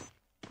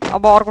हुन्छ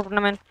अब अर्को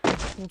टुर्नामेन्ट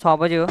 6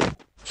 बजी हो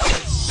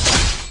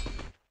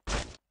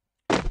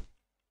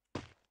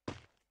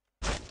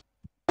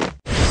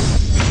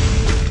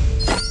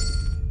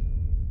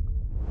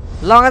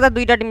लगातार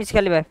दुईटा टिम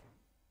डिस्क्वालिफाई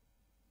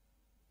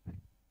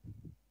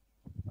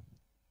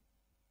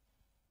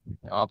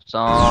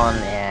अप्सन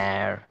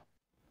यार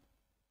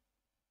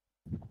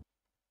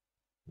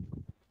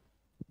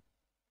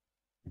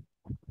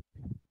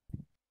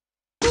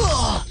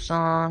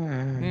अप्सन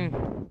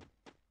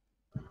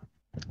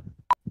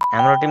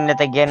हाम्रो टिमले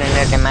त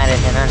ग्रेनेडले मारेको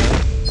थिएन नि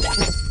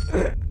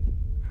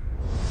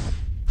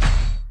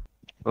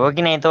हो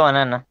कि नै त भन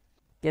न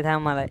के थाहा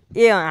मलाई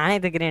ए हाने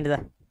त ग्रेनेड त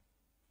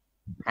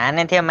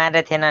हाने थियो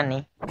मारेको थिएन नि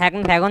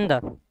फ्याक्नु नि त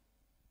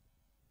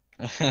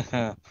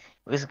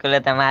उसकोले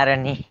त मार्यो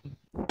नि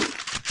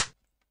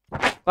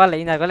कसले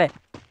यिनीहरूकोले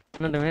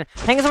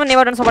thank you so much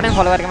never done support and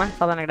follow गरेकोमा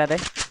सबजना केटा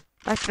चाहिँ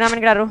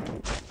टुर्नामेन्ट केटाहरू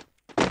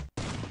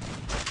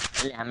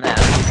हामीलाई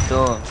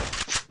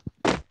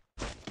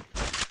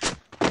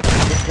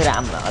त्यसरी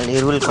अलि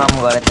रुल कम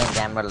गरेको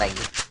थियो हाम्रो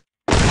लागि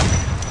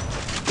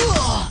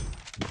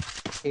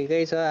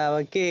ठिकै छ अब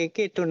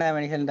के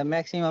टुर्नामेन्ट खेल्नु त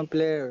म्याक्सिमम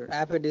प्लेयर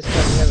आफै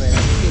डिस्क्वालिफाई भएर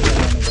के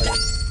गर्नु पर्यो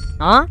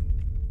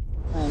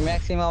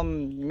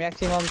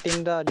म्याक्सिमम टिम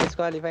त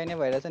डिस्क्वालिफाई नै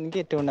भइरहेछ नि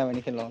के टुर्नामेन्ट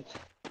खेल्नु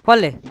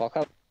कसले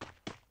भर्खर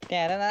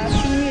त्यहाँ हेर न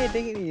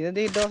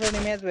हिजोदेखि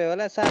 10 म्याच भयो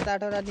होला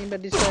 7-8 वटा टिम त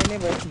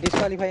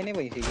डिस्क्वालिफाई नै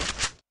भइसक्यो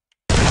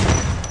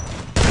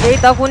त्यही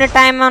त कुनै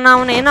टाइममा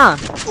नआउने हैन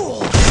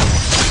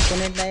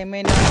कुनै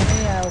टाइममै नआउने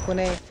अब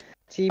कुनै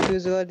चिप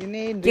युज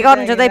गरिदिने के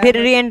गर्नुहुन्छ त फेरि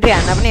रिएन्ट्री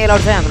हान्न पनि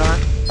एलाउड छ हाम्रोमा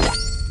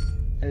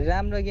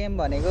राम्रो गेम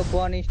भनेको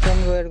बन स्टोन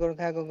रोयर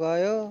गोर्खाको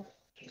गयो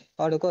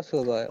अरु कसको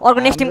गयो अर्को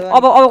नेक्स्ट टिम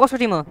अब कसको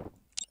टिम हो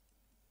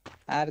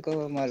आरको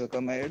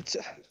मरुकोमा हेर्छ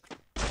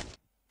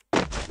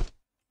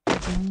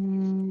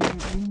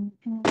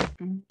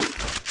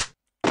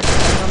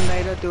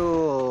मेरो त्यो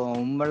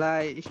होमबाट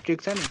स्ट्रिक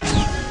छ नि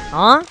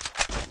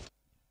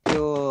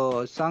त्यो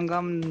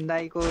सङ्गम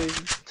दाईको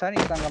छ नि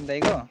सङ्गम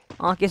दाईको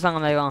के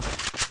सङ्गम दाईको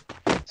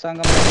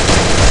सङ्गम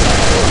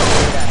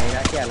दाई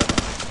राखिहाल्यो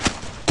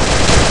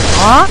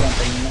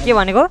के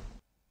भनेको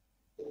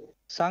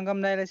सङ्गम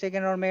दाईले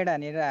सेकेन्ड राउन्डमा एड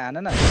हान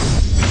न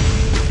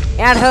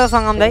एड छ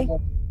सङ्गम दाई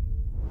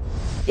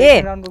ए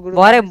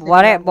भरे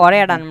भरे भरे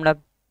एड हान्नु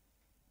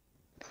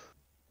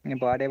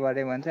भरे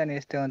भरे भन्छ नि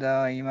यस्तो हुन्छ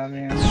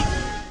हिमामी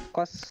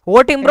कस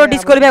हो टिम ब्रो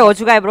डिस्क्वालिफाई हो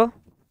चुका है ब्रो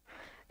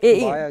ए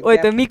ओइ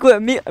त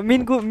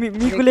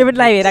मिकुले पनि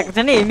लाइभ हेरेको छ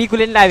नि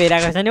मिकुले पनि लाइभ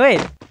हेरेको छ नि ओइ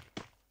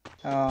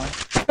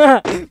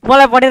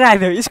मलाई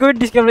पठाइराख्यो यसको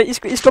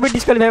पनि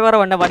डिस्क्वालिफाई गर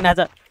भनेर भन्नु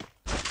छ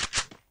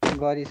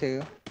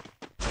गरिसक्यो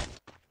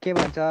के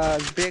भन्छ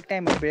ब्रेक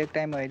टाइम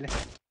अहिले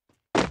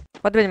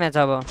कति बजे म्याच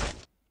अब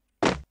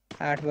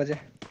 8 बजे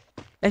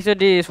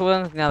एकचोटि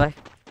सोध्नु तिनीहरूलाई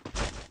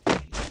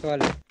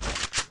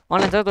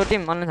अनलाइन छ त्यो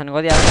टिम अनलाइन छ भने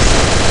गरिहाल्नु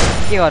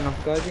के गर्नु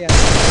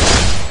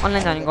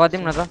अनलाइन छ भने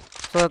गरिदिउँ न त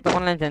सोध त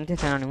अनलाइन छ भने त्यो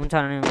छैन भने हुन्छ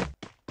भने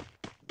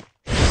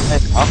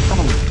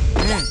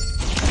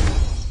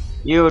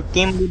यो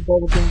टिम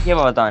लिडरको टिम के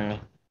भयो त अनि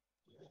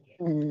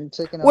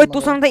ओइ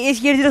तँसँग त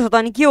एसिएड छ त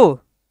अनि के हो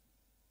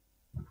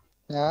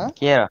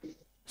के र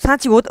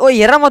साँच्ची हो ओ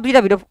हेर म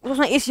दुईटा भिडियो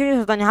तँसँग एसिएड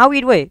छ त अनि हाउ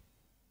इट भयो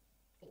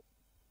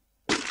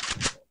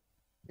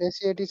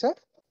एसिएटी छ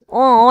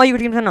यो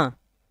टिम छ न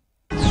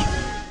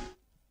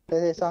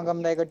त्यसै सङ्गम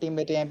दाईको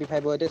टिमले त्यो एमपी5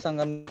 भयो त्यो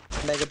सङ्गम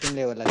दाईको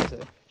टिमले होला त्यसो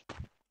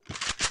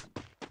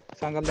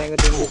सङ्गम दाईको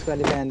टिम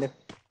डिस्क्वालिफाई हान्दियो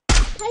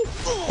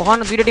ओखन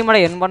दुईटा टिमबाट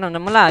हेर्नुपर्ने हुन्छ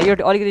मलाई यो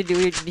अलिकति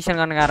डिसिसन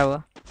गर्न गाह्रो हो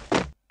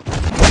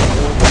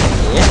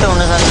यस्तो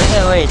हुन सक्छ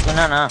ओइ सुन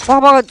न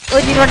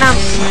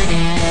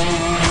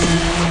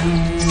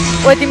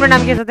ओइ तिम्रो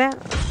नाम के छ त्यहाँ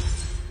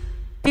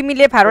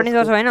तिमीले फारवर्डिङ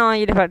गर्छौ होइन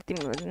यसले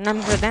नाम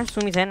छ त्यहाँ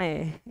सुमी छैन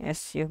यस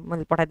यो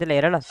मैले पठाइदिएँ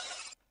हेर ल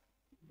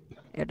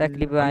एउटा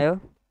क्लिप आयो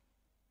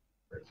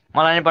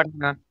मलाई नि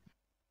पठाउन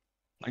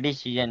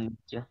डिसिजन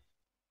दिन्छु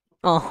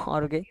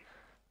अरू केही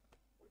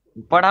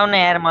पठाउन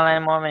यार मलाई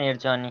म पनि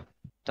हेर्छु अनि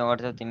त्यो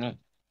गर्छौ तिमी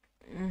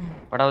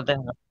पठाउ त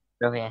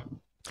ओइ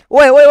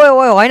ओइ ओइ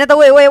ओइ होइन त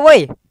ओइ ओइ ओइ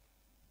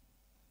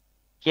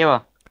के भयो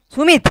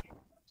सुमित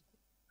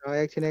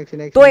एकछिन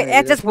त्यो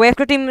एचएस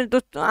भोएफको टिम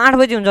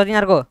 8 बजे हुन्छ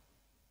तिनीहरूको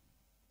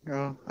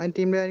अनि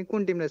तिमीले अनि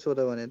कुन टिमलाई सोध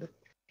भने त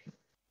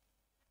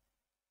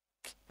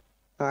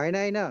होइन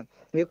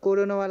यो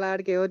कोरोनावाला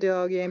अर्कै हो त्यो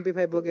अघि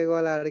एमपी5 बोकेको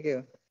वाला अर्कै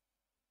हो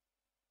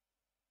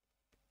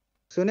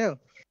सुन्यौ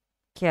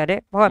के अरे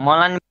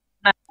मलाई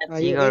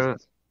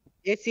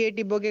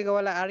एसीएटी बोकेको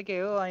वाला अर्कै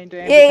हो अनि त्यो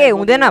ए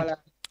हुँदैन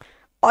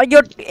यो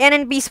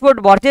एनएनपी स्पोर्ट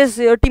भर्सेस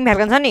टिम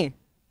फ्याल्कन छ नि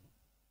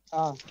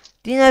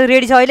तिनीहरू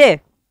रेडी छ अहिले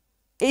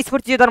a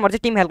sport Chitwan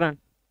versus team फ्याल्कन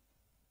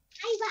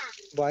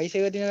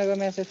भइसक्यो तिनीहरूको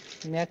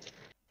match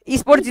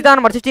sport Chitwan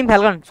versus team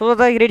फ्याल्कन सोच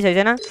त रेडी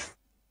छैन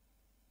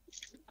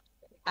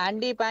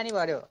आन्डी पानी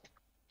भर्यो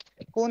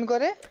कुन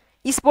गरे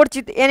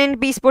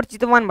NNP sport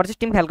Chitwan versus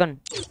team फ्याल्कन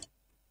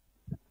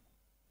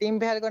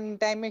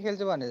टाइममै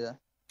खेल्छु भनेछ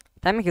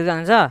टाइममै खेल्छ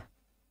भन्छ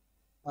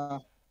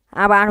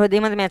अब 8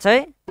 बजेमा त म्याच है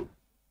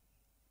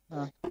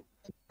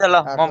ल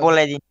म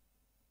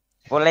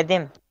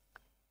बोलाइदिम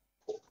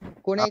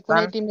कुनै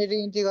टिमले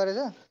रिएन्ट्री गरेछ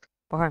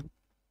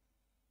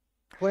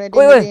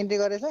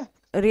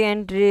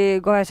रिएन्ट्री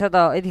गएछ त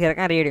यतिखेर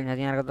कहाँ रेडी हुन्छ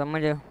तिनीहरूको त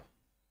मैले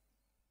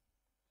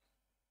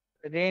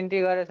रिएन्ट्री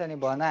गरेछ नि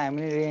भन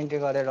हामी रिएन्ट्री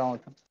गरेर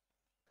आउँछौँ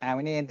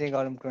हामी नि एन्ट्री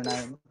गरौँ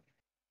टुर्नामेन्ट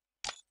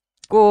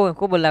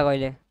को बोल्ला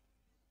अहिले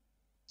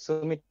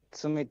सुमित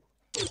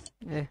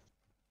ए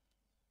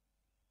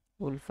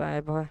उल्फा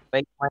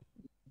भाई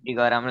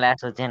गरमला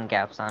सोचेन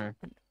क्याप्सन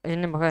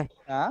इसने भगाए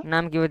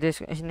नाम के वजह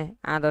से इसने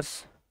आदर्श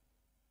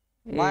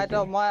म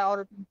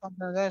अरु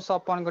टिमसँग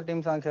सपनको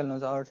टिमसँग खेल्नु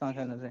छ अरूसँग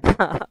खेल्नु चाहिँ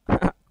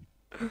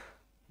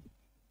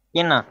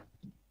किन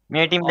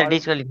मेरो टिम त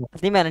डिस्क्वालिफाई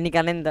तिमीहरु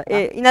निकाल्ने नि त ए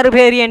यिनीहरु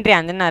फेरि एन्ट्री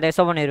हान्दैन अरे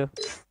सबनहरु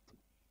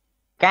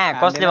कहाँ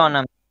कसले भन्न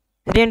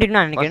रिएन्ट्री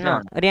नहान्ने किन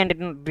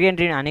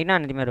रिएन्ट्री हान्ने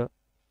किन तिमीहरु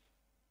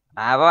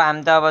अब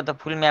हामी त अब त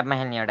फुल म्यापमा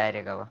खेल्ने हो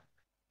डाइरेक्ट अब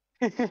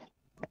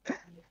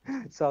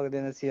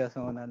सक्दैन सिएस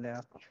उनीहरुले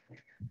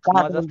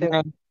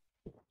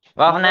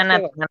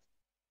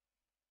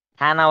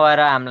खाना भएर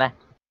हामीलाई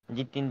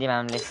जित्तिन्थ्यौँ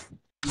हामीले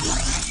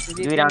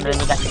 2 राउन्ड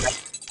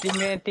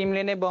निकाल्ने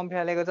टिमले नै बम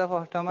फालेको छ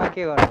फर्स्टमा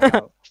के गर्नु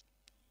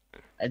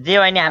जे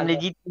होइन हामीले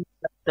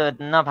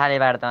जित्नु नफाले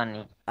बार त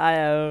अनि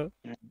आयो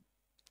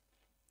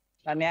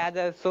अनि आज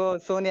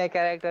सोनिया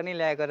क्यारेक्टर नि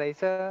ल्याएको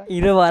रहेछ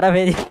हिरो भएर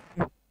फेरि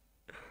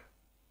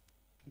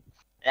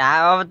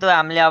अब त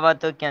हामीले अब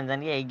त के भन्छ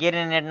नि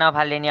ग्रेनेड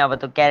नफाले नि अब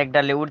त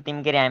क्यारेक्टरले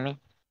उड्थ्यौँ के रे हामी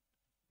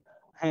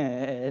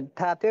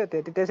थाहा थियो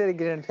त्यसरी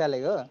ग्रेनेड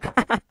फालेको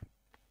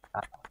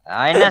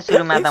हैन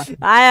सुरुमा त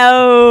आयो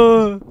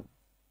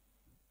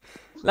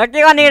ल के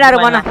गर्ने केटाहरु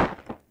भन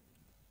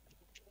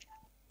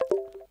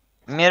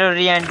मेरो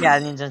रिएन्ट्री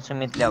हाल्दिन्छ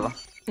सुमितले अब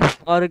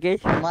अरु के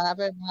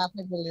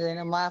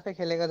म आफै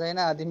खेलेको छैन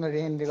तिम्रो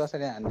रिएन्ट्री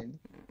कसरी हान्दिन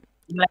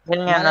तिमीलाई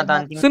खेल्ने न त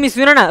सुमि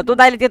सुन न तँ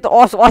दाइले त्यो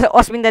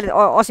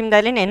असिम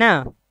दाइले नि हैन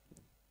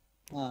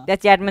त्यहाँ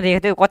च्याटमा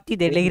देखेको थियो कति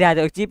धेरै लेखिरहेको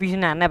थियो चिप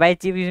स्पिन हान्न भाइ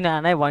चिप स्पिन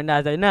हान्न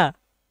भनिरहेको छ होइन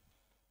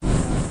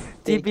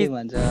त्यही के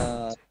भन्छ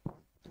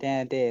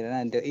त्यहाँ त्यही हेर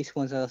न त्यो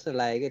स्पोन्सर जस्तो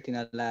लाग्यो क्या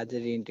तिनीहरूलाई अझै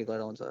रिएन्ट्री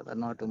गराउँछ होला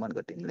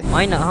नटुमनको टिमले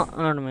होइन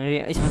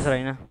स्पोन्सर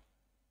होइन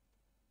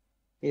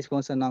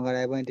स्पोन्सर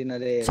नगराए पनि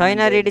तिनीहरूले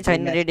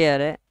छैन रेडी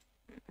अरे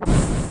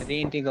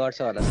रिएन्ट्री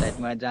गर्छ होला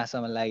साइडमा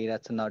जहाँसम्म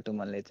लागिरहेको छ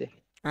नटुमनले चाहिँ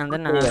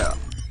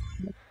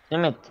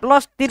समेत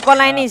प्लस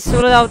तिर्पलाई नै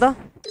सुरु जाऊ त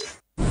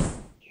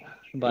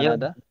भन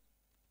त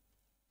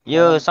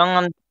यो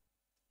सङ्गम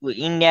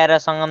इन्डिया र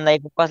सङ्गम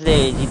दाइको कसले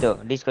जित्यो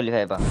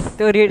डिस्क्वालिफाई भयो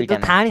त्यो रेड त्यो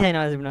थाहा नि छैन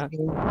अझै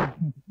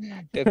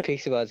त्यो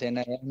फिक्स भएको छैन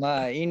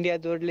इन्डिया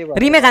जोडले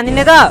रिम्याच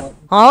हान्दिने त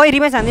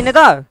रिम्याच हान्दिने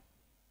त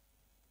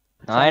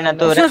होइन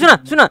त्यो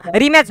सुन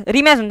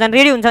रिम्याच हुन्छ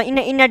रेडी हुन्छ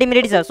इन्डिया टिम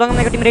रेडी छ सङ्गम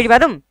दाइको टिम रेडी भयो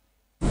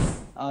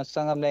त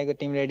सङ्गम दाइको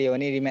टिम रेडी हो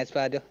भने रिम्याच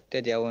पायो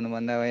त्यो झ्याउ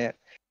हुनुभन्दा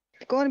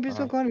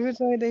कन्फ्युज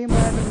भएदेखि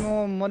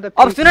म त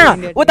अब सुन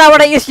न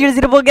उताबाट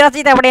S0 बोकेर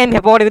चाहिँ यताबाट एमफे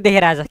पढेको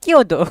देखेर आछ के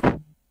हो त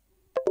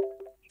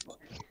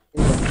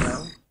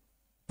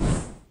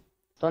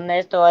तन्दा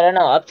यस्तो गरेन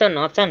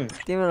अप्सन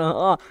तिम्रो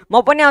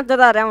म पनि आउँछु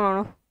त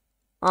राउन्ड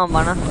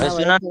भन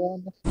सुन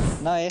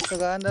न यस्तो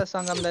गर नि त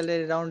सङ्गम दाइले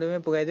राउन्डमै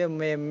पुगाइदियो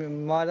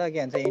म र के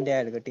भन्छ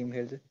इन्डियाहरूको टिम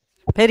खेल्छु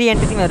फेरि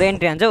तिमीहरू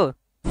एन्ट्री हान्छौ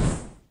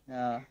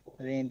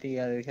रिएन्ट्री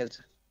गरेर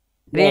खेल्छु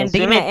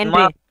एन्ट्री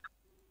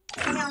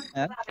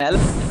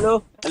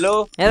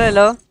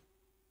हेलो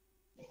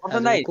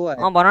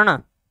भन न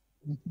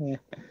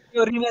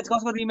यो रिम्याच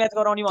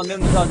गराउने भन्दै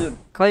हुनुहुन्छ हजुर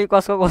खै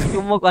कसको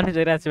म कन्फ्युज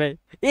भइरहेको छु भाइ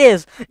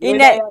यस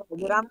इन्डिया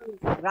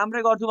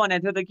राम्रै गर्छु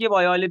भनेको थियो त के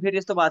भयो अहिले फेरि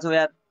यस्तो भएको छ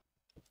यार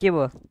के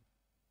भयो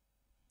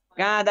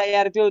कहाँ दा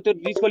यार त्यो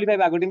डिस्क्वालिफाई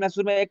भएको टिमलाई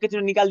सुरुमा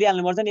एकैचोटि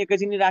निकालिदिइहाल्नु पर्छ नि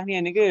एकैचोटि राख्ने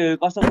होइन कि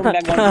कस्टम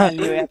ब्ल्याक गर्नु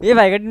हो यार ए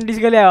भाइको टिम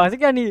डिस्क्वालिफाई भएको छ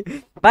क्या नि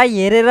भाइ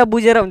हेरेर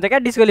बुझेर हुन्छ क्या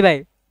डिस्क्वालिफाई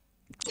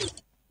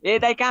ए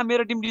दाइ कहाँ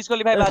मेरो टिम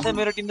डिस्क्वालिफाई भएको छ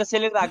मेरो टिम त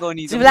सेलेक्ट भएको हो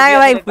नि चुलागा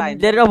भाइ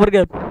धेरै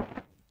फुर्के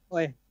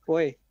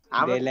ओए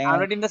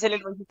हाम्रो टिम त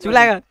सेलेक्ट भयो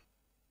चुलागा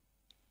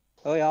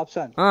ओए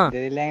अप्सन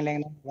धेरै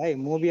ल्याङ भाइ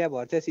मुभिया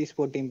भर्सेस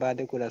स्पोर्ट टिम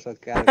पायो कुरा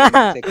सक्यो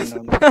सेकेन्ड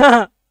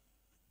राउन्डमा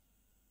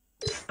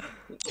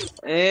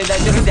ए दाइ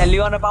त्यो ढ्याली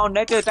गर्न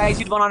पाउन्न त्यो टाइ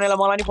सिट बनाउनेलाई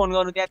मलाई नि फोन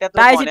गर्नु त्यहाँ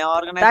टाइ भने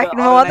सिट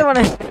मात्र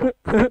भने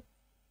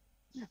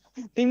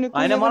तिमीले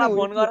हैन मलाई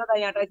फोन गर त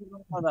यहाँ टाइ सिट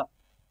बनाउनु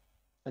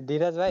त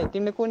धीरज भाइ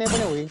तिमीले कुनै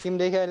पनि हुइक टिम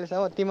देखे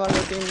अहिलेसम्म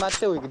तिम्रो टिम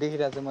मात्रै हुइक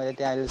देखिरहेको छु मैले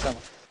त्यहाँ अहिलेसम्म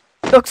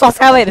त्यो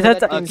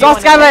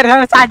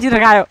सब्स्क्राइबर साजिरो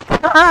खायो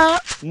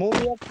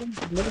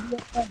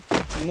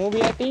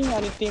मुभिया टिम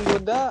अनि टिम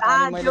बुद्ध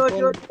अनि मैले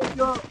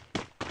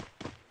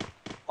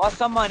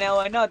कसम भने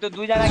होइन त्यो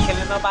दुईजना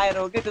खेल्न नपाएर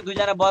हो कि त्यो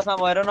दुईजना बसमा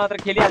भएर नत्र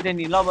खेलिहाल्थ्यो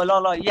नि ल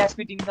ESP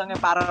टिमसँग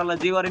पार ल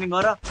जे गरे नि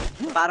गर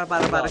पार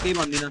केही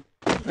भन्दिन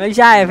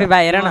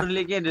भाइ हेर न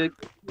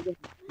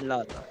ल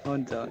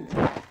हुन्छ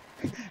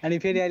अनि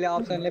फेरि अहिले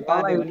अप्सनले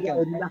पार्यो भने के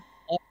हुन्छ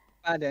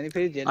पार्यो भने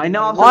फेरि झेल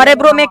अरे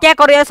ब्रो मैं क्या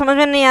करूं यार समझ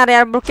में नहीं आ रहा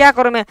यार ब्रो क्या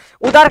करूं मैं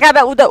उधर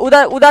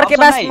के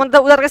पास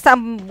मतलब उधर के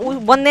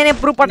बंदे ने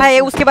प्रूफ पठाए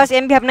उसके पास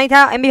एमवीएफ नहीं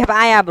था एमवीएफ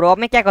आया ब्रो अब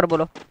मैं क्या करूं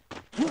बोलो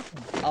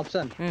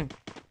अप्सन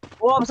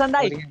ओ अप्सन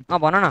दाइ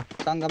भन न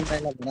संगम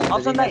दाइलाई भन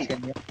अप्सन दाइ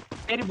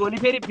फेरि भोलि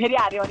फेरि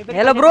हार्यो भने फेरि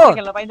हेलो ब्रो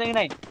खेल्न पाइन्छ कि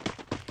नै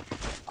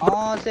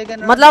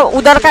सेकेन्ड मतलब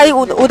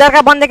उधर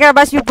का बंदे के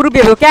पास भी प्रूफ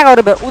है क्या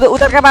करूं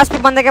उधर के पास भी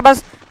बंदे के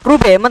पास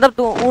प्रूफ है मतलब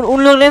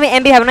उन लोगों ने भी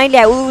एमवीएफ नहीं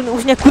लिया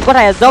उसने खुद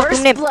पठाया जब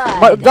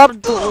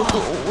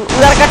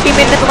उधर का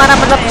टीममेट ने तुम्हारा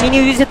मतलब मिनी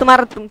यूजी से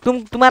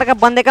तुम्हारा का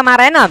बंदे का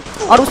मारा है ना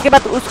और उसके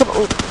बाद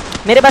उसको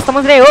मेरे पास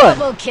समझ रहे हो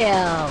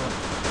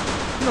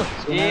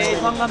ए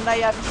संगम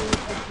दाइ यार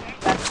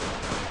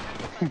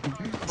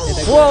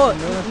वो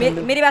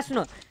मेरी बात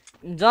सुनो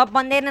जब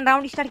बंदे ने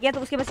राउंड स्टार्ट किया तो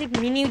उसके बाद सिर्फ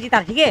मिनी यूजी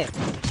था ठीक है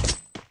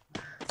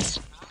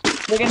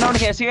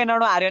सेकेन्ड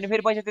राउन्ड हार्यो भने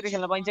फेरि पैसा तिरेर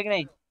खेल्न पाइन्छ कि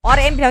नै और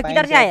एमवीएफ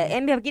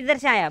किधर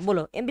से आया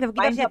बोलो एमवीएफ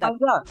किधर से आता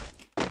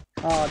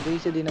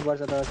 200 दिनु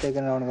पर्छ त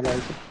सेकेन्ड राउन्डको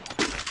लागि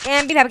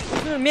एमवीएफ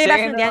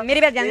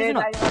मेरी बात ध्यान से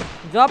सुनो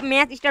जब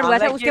मैच स्टार्ट हुआ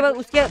था उसके बाद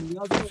उसके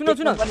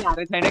सुनो पनि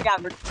हारेको छैन कि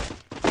हाम्रो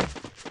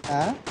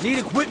नीड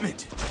इक्विपमेन्ट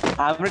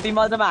हाम्रो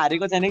टिम अझमा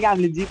हारेको छैन कि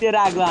हामीले जितेर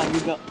आएको हामी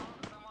त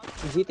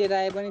जीतेर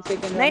आए पनि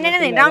सेकेन्ड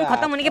नहीं राउंड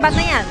खत्म होने के बाद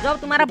नहीं है जब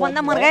तुम्हारा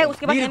बंदा मर गया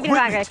उसके बाद एमवीएफ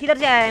आ गया किधर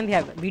से आया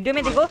एमवीएफ वीडियो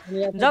में देखो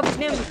जब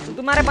उसने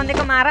तुम्हारे बंदे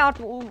को मारा और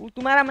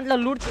तुम्हारा मतलब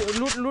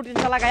लूट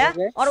चला गया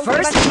और उसके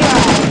बाद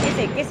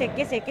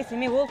कैसे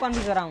मैं वो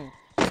कंफ्यूज हो रहा हूँ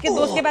उसके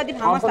दोस्त के बाद ही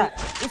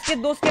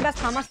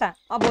थामस था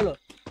अब बोलो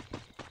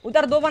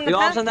उधर दो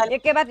बंदा था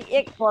एक के बाद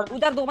एक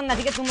उधर दो बंदा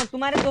ठीक है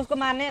तुम्हारे दोस्त को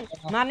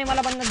मारने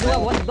वाला बंदा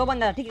दो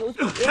बंदा था ठीक है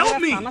उसको एक के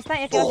बाद थामस था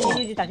एक के बाद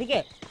मिनी था ठीक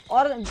है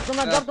और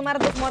जब तुम्हारा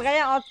दोस्त मर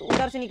गया और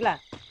उधर से निकला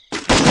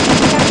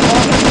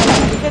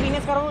उसे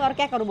रिमेस करूं और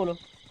क्या करूं बोलो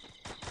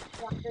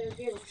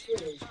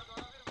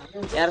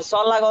यार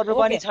सल्लाह गर्नु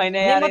पनि छैन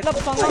यार मतलब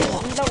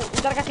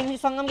उधर का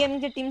संगम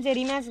गेमिंग टीम से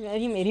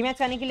रिमैच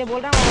करने के लिए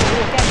बोल रहा हूं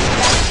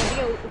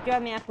उसके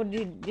बाद मैं आपको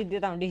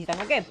देता हूं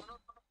डिजिटल ओके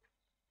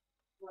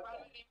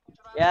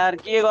यार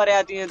के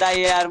गरे तिमी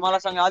दाइ यार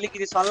मलासँग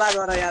अलिकति सल्लाह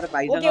गर यार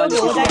भाइ ओके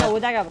हो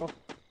जाएगा ब्रो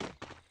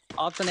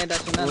अप्सन यता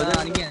सुन न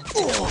अनि के यस्तो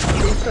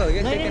हो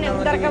क्या नहीं सेकेन्ड नहीं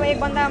नम्बर उधर का एक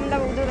बंदा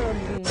मतलब उधर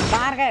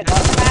बाहर गया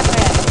घर से बाहर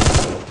गया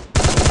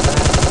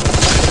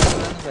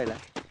पहिला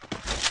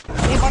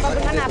मैं बता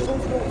दूंगा ना आपको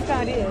उसका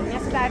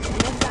मैसेज आने के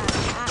बाद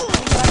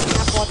मैं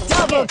आपको बताऊंगा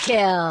Double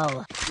kill.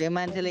 यो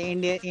मान्छेले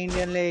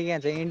इन्डियनले के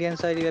भन्छ इन्डियन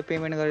 100 रुपियाँ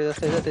पेमेन्ट गरे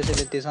जस्तो छ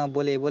त्यसैले त्योसँग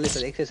बोलेछ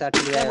 160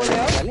 रुपियाँ बोल्यो?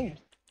 नेपाली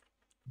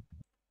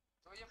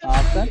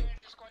अप्सन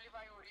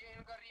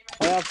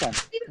ओ अप्सन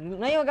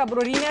नहीं होगा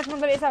ब्रो रीमैच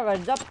मतलब ऐसा होगा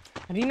जब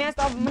रीमैच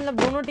अब मतलब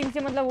दोनों टीम से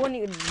मतलब वो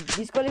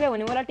डिस्क्वालीफाई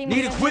होने वाला टीम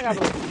रीमैच होगा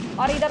ब्रो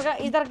और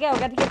इधर क्या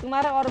होगा कि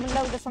तुम्हारा और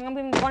मतलब उधर संगम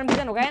में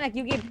कॉन्फ्यूजन होगा है ना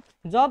क्योंकि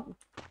जब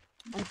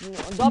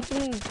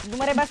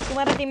तुम्हारे पास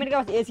तुम्हारा टीममेट के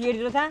पास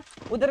AC80 था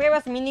उधर के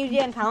pass mini UG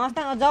and Thomas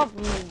था और जब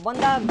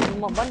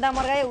बंदा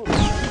मर गया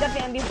इधर से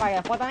MP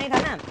पाया पता नहीं था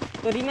ना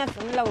तो रीमैच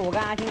मतलब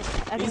होगा आई थिंक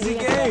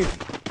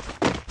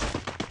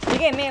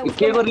ठीक है मैं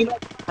के को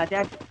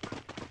रिमैच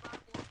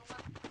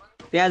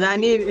त्यहाँ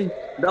जाने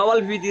डबल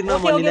फी तिर्न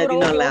भनिँदा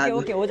तिनीहरूलाई आज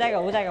ओके हो जाएगा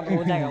ब्रो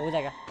हो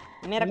जाएगा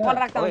मेरा कॉल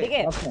रखता हूँ ठीक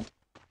है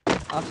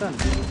option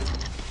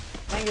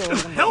thank you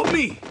Help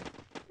me!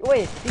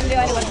 ओए तिमीले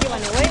अहिले के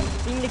भन्यो ओए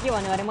तिमीले के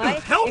भन्यो अरे मलाई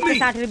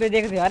 160 रुपैयाँ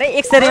दिएको थियो अरे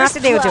 100 रुपैयाँ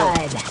मात्रै दिएको थियो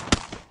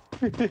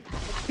Blood.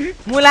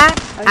 मुला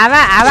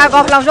हावा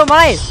गफ लाउँछौ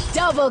मलाई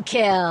Double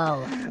kill.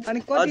 अनि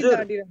कति हजुर।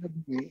 जाडिरहेको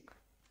तिमी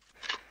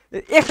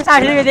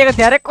 160 रुपैयाँ दिएको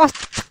थियो अरे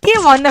के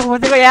भन्न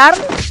खोजेको यार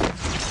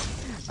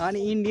अनि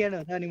इन्डियन हो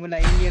अनि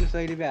मलाई इन्डियन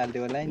 100 रुपियाँ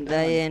हाल्थ्यो होला नि त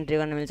दाइ एन्ट्री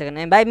गर्न मिल्छ कि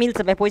नै भाइ मिल्छ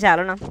भाइ पैसा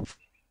हाल्नु न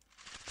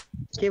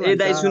के ए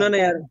दाइ सुन न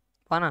यार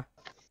भन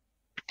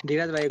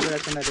धीरज भाइ कुरा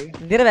सुन्न थियो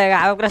धेरै भएको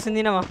हावा कुरा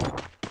सुन्दिन म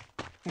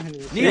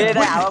कि ए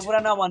दाइ हावा पुरा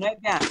नभन है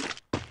त्यहाँ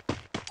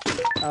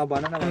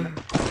भन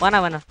न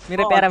भन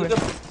मेरो प्यारा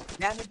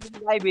त्यहाँनिर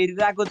लाइभ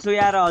हेरिरहेको छु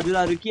यार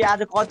हजुरहरू के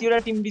आज कतिवटा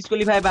टिम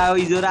डिस्क्वालिफाई भयो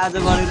हिजो र आज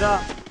गरेर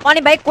अनि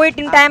भाइ कोही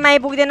टिम टाइम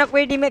आइपुग्दैन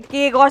कोही टिम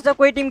के गर्छ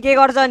कोही टिम के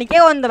गर्छ अनि के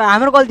गर्नु त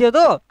हाम्रो गल्ती हो त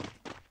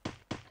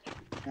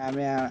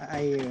हामी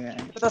आइ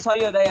त्यो त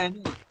सही हो दाइ हामी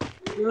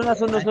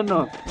सुन्नु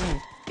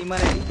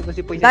तिमीलाई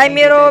त्यसपछि पैसा दाइ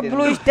मेरो चाहिन्छ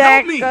ब्लू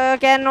स्ट्याक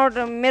क्यानोट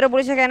मेरो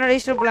ब्लू स्ट्याक क्यानोट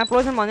स्टोर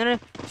प्रोसन भन्दैन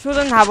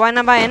सुजन थाहा भएन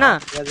भाइ हैन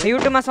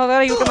युट्युबमा सर्च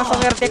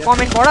त्यहाँ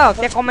कमेन्ट पढ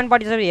त्यहाँ कमेन्ट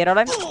पढिसकेर हेर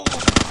होला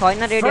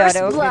छैन रेडी अरे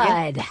First ओके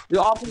blood. यो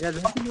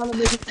अफिसमा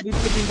मेसेज टिम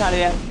छाडे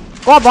यार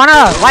क भन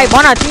भाइ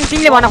भन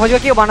तिमीले भन्न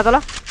खोजेको के भन त ल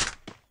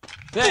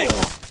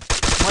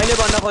मैले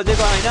भन्न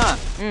खोजेको हैन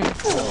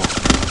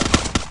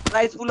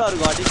प्राइस पुलहरु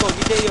घटेको हो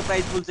कि त्यही यो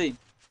प्राइस पुल चाहिँ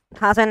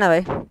थाहा छैन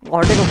भाइ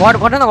घट्न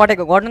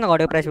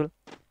घट्यो प्राइस फुल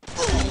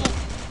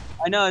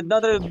हैन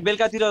नत्र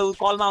बेलुकातिर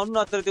कलमा आउनु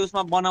नत्र त्यो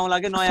उसमा बनाउला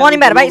के नयाँ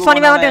शनिबार भाइ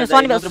शनिबार मात्रै हुन्छ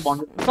नत्र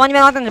भन्नु।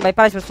 शनिबार मात्रै हुन्छ भाइ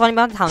प्राइस फुल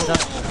शनिबार मात्रै थाहा हुन्छ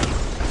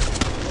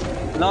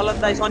ल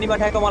दाइ शनिबार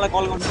ठ्याक्क मलाई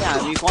कल गर्नु नि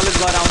हामी कलेज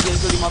गएर आउँछु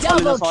एकचोटि म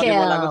कलेजमा सर्ने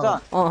बोलाएको छ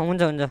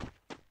हुन्छ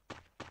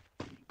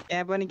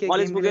यहाँ पनि के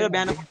कलेज पुगेर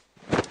बिहान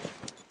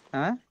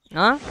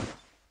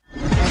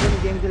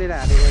गेम खेलेर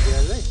हालेको थियो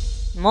भाइ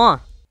म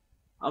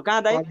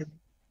कहाँ दाइ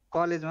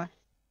कलेजमा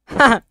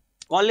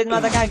कलेजमा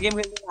त कहाँ गेम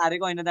खेल्नु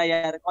हारेको हैन दाइ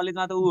यार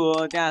कलेजमा त उ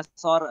हो त्यहाँ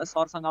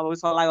सरसँग अब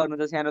सल्लाह गर्नु त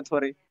सानो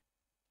थोरै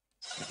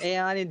ए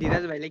अनि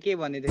धीरज भाइले के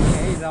भन्ने थियो है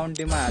राउन्ड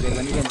टिममा हाल्यो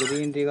भने के भन्छ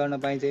इन्ट्री गर्न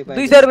पाइन्छ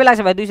 200 रुपैयाँ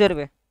लाग्छ भाइ 200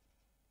 रुपैयाँ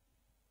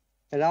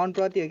राउन्ड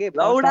प्रति हो के ल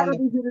उडाको 200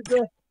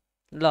 रुपैयाँ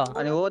ल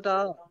अनि हो त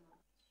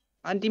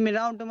अनि तिमी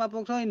राउन्ड 2 मा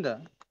पुग्छौ नि त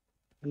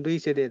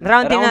 200 दे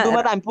राउन्ड राउन्ड 2 मा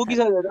 3 त हामी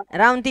पुगिसक्यो त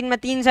राउन्ड 3 मा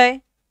 300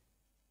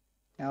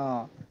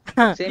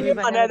 सेमी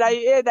भने दाइ ए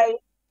दाइ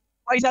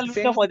पैसा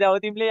लुट्न खोज्या हो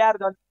तिमीले यार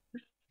झन्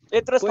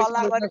यत्रो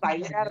सल्लाह गर्ने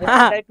भाइले यार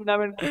दाइ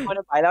टुर्नामेन्ट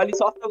भने भाइलाई अलि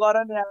सस्तो गर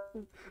न यार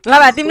ल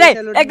भाइ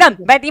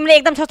तिमीले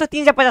एकदम सस्तो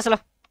 350 ल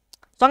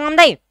सङ्गम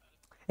दाइ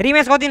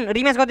रिम्याच गर्दिनु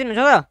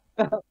हुन्छ त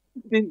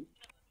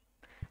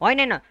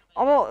होइन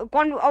अब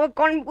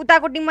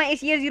उताको टिममा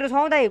AC0 छ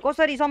दाइ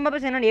कसरी सम्भव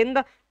छैन नि हेर्नु त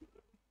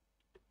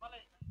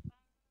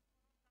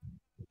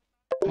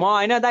म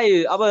हैन दाइ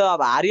अब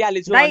हारिहाले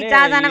छु दाइ भने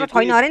 4 जनाको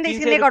छैन अरे नि त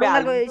स्क्रिन रेकर्ड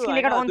उनीहरुको स्क्रिन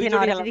रेकर्ड अन थिएन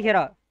अरे त्यतिखेर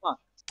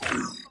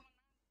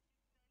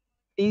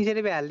 300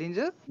 रुपैयाँ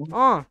हाल्दिन्छु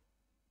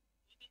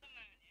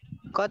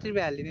कति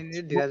रुपैयाँ हाल्दिनु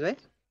धीरज भाइ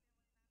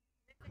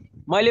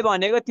मैले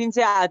भनेको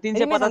 350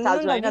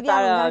 हाल्छु हैन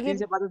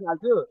 350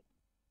 हाल्छु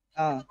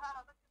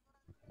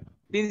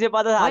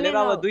 350 हालेर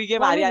अब 2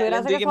 गेम हारिहाल्यो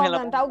 2 गेम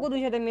खेल्न टाउको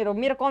दुख्यो त मेरो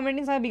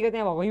कमेन्टिङ सबै बिग्यो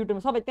त्यहाँ भएको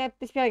युट्युबमा सबै त्यहाँ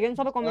त्यसपछि हेर्नु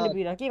सबै कमेन्ट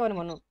बिग्यो के गर्नु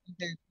भन्नु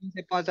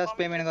 350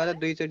 पेमेन्ट गरेर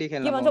 2 चोटी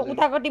खेल्न के भन्छ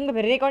उताको टिमको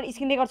फेरि रेकर्ड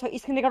स्क्रिन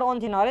रेकर्ड अन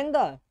थिएन अरे नि त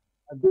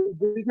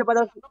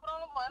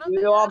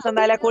 250 यो अप्सन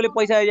दाइलाई कोले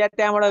पैसा या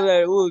त्यहाँबाट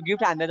उ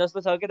गिफ्ट हान्दै जस्तो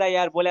छ के दाइ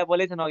यार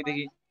बोले छ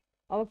नदेखि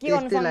अब के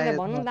गर्नु सक्छ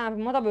भन्नु त म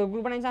त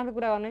ग्रुप बनाइन्छ आफै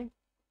कुरा गर्ने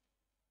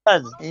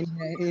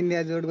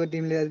इन्डिया जोडको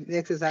टिमले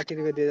 160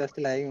 रुपैयाँ दिए जस्तो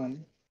लाग्यो भने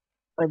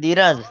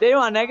धीरज त्यही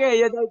भने के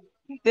यो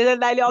त्यसले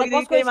दाइले अघि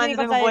केही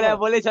मान्छेसँग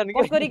बोले छन् के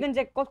कसको रिकन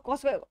चाहिँ कसको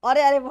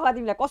अरे भा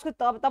तिमीलाई कसको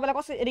तपाईलाई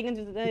कसको रिकन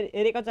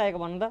रेकर्ड चाहिएको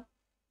भन्नु त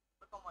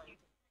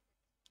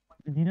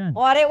धीरज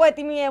अरे ओए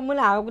तिमी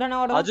मलाई हाको कुरा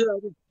नगर हजुर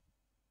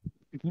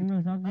तिम्रो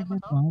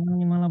सब्जेक्ट भएन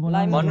नि मलाई बोला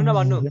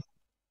भन्नु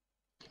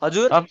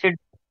हजुर सब्जेक्ट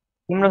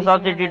तिम्रो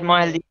सब्जेक्ट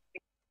मैले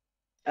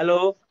हेलो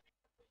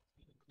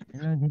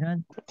हेलो धीरज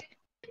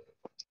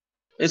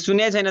ए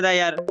सुने छैन दाइ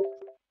यार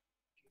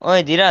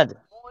ओइ धीरज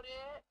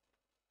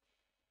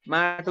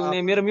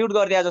माटुने मेरो म्युट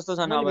गरिदिया जस्तो छ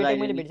न अब दाइ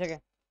मैले भेटिसके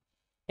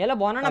हेलो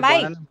भन न अँ,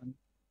 भाइ भन न।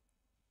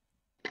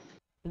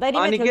 दाइ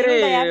अनि रिमेज के रे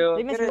खेल्दिनु त यार के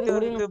रिमेज रे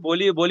खेल्दिनु त्यो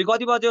भोलि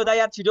कति बज्यो दाइ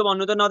यार छिटो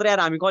भन्नु त नत्र यार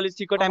हामी कलेज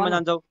ठिकको टाइममा भन।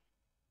 जान्छौ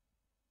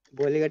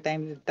भोलिको टाइम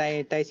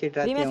टाइ सेट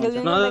राति रिमेज आउँछ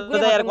खेल्दिनु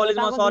नत्र यार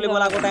कलेजमा सरले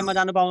बोलाएको टाइममा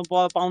जानु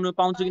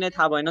पाउँछु कि नै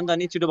थाहा भएन नि त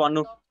नि छिटो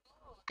भन्नु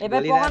ए भाइ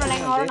भोलि पकाउन राति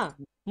ल्याङ नै गर हुन्छ न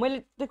मैले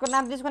त्यसको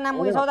नाम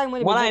मैले सौदा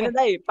मैले मलाई भेटिसके होइन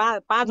दाइ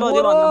 5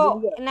 बजे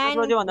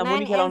मोरो भन्दा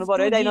मुनि खेलाउनु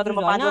पर्यो है दाइ नत्र म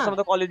 5 बजेसम्म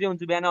त कलेजै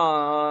हुन्छु बिहान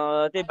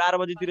त्यही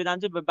 12 बजेतिर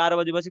जान्छु 12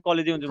 बजेपछि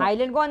कलेजै हुन्छु म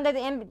थाइल्यान्डको अन्त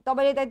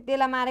तपाईँले त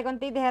त्यसलाई मारेको नि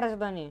त्यही देखाएर छ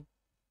त नि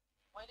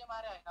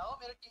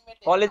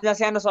कलेजमा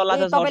सानो सल्लाह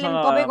छ सरसँग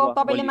अब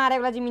तपाईँले भोलि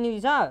मारेकोलाई चाहिँ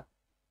मिनिदिन्छ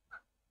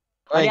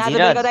अनि ओइ आज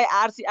धीरज बेलुका दाइ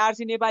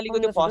आरसी नेपालीको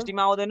त्यो फर्स्ट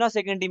टिममा आउँदैन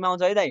सेकेन्ड टिममा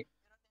आउँछ है दाइ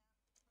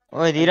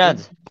ओइ धीरज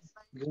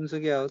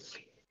जुनसुकै आओस्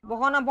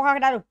पकाउन पका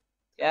केटाहरू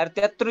यार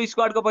त्यत्रो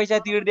स्क्वाडको पैसा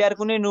तिर्दिया यार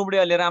कुनै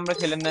नुब्डेहरूले राम्रो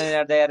खेलेन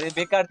यार दाइ यार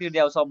बेकार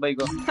तिर्दिया हो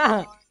सबैको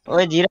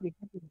ओइ धीरज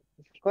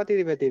कति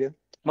रुपियाँ तिर्यो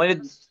मैले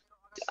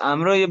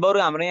हाम्रो यो बरु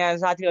हाम्रो यहाँ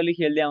साथी अलि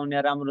खेल्दै आउने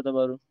यार राम्रो त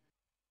बरु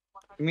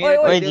ओइ मेरो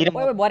ओइ धीरज।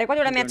 तिर्यो ओइ भरे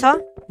कतिवटा म्याच छ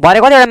भरे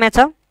कतिवटा म्याच छ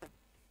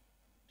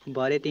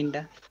भरे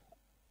 3टा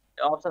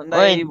अप्सन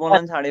दाइ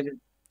बोल्न छाडे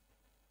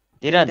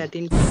धीरज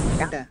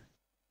तीनटा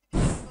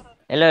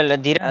हेलो हेलो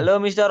धीरज हेलो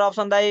मिस्टर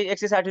अप्सन दाइ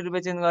 160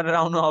 रुपियाँ चेन्ज गरेर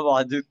आउनु अब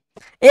हजुर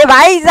ए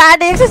भाइ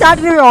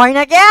 160 रुपियाँ होइन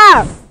क्या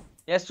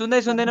यहाँ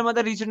सुन्दैन म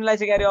त रिस उठ्नु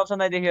लागिसक्यो अरे अप्सन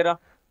दाइ देखेर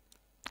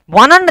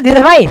भन न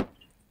धीरज भाइ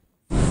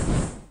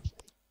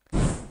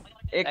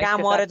ए कहाँ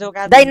मरेछौ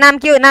कहाँ दाइ नाम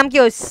के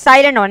हो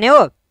साइलेन्ट भन्ने हो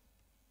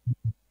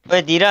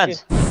ओइ धीरज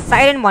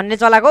साइलेन्ट भन्ने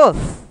चलाको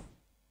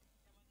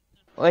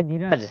ओइ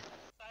धीरज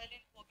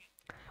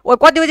ओइ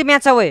कति बजी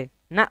म्याच छ ओइ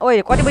ना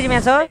ओइ कति बजी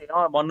म्याच छ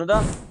भन्नु त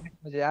 8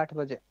 बजे 8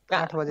 बजे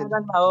कहाँ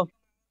जान्छ हो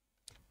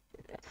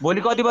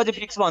भोलि कति बजे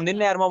फिक्स भनिदिनु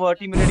न यार म अब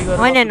टिम रेडी गरेर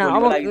होइन बस्छु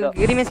अब भोलिको लागि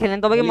त रिमेज खेल्ने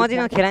तपाईँको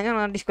मजिनो खेलाइन्छ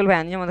न डिस्कल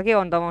भइहाल्छ म त के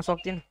गर्नु त म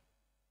सक्दिनँ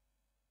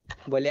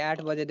भोलि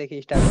 8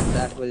 बजेदेखि स्टार्ट हुन्छ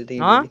 8 बजेदेखि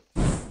हँ?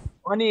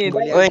 भोलि। अनि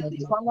भोलि ओइ। 8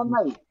 बजे। सङ्गम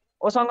दाइ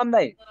ओ सङ्गम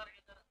दाइ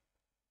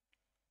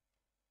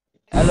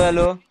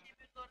हेलो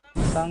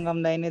सङ्गम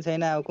दाई नै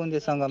छैन अब कुन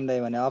चाहिँ सङ्गम दाई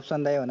भने अप्सन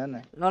दाई भन न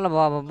ल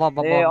ब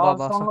ए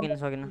सकिन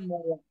सकिन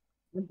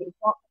ल त्यो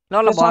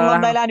भयो सङ्गम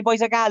राख्नु दाइलाई अनि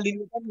पैसा कहाँ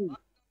हालिदिनु त नि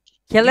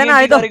खेल्दैन DNT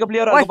अरे त गरेको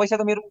प्लेयरहरूको पैसा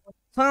त मेरो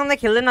सँगै त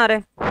खेल्दैन अरे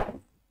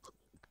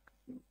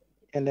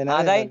खेल्दैन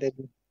दाइ।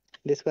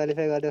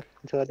 डिस्क्वालिफाई गर्यो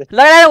छोड्यो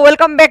ल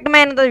वेलकम ब्याक टु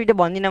म्यान त भिडियो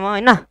भन्दिनँ म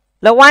होइन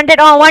ल वान्टेड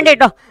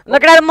वान्टेड ल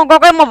केटाहरू म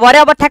गएँ म भरे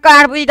अब ठ्याक्क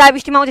 8 बजी डाइभ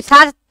स्टिममा आउँछु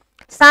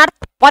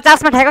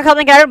 7:50 मा ठ्याक्क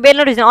खेल्ने केटाहरू बेल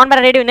नोटिफिकेसन अन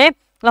पारेर रेडी हुने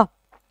ल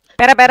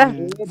para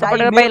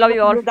supporter by love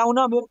you all जाऊ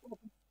न मेरो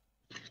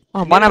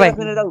भन भाइ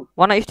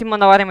भन स्टिम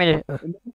बन्द गरेँ मैले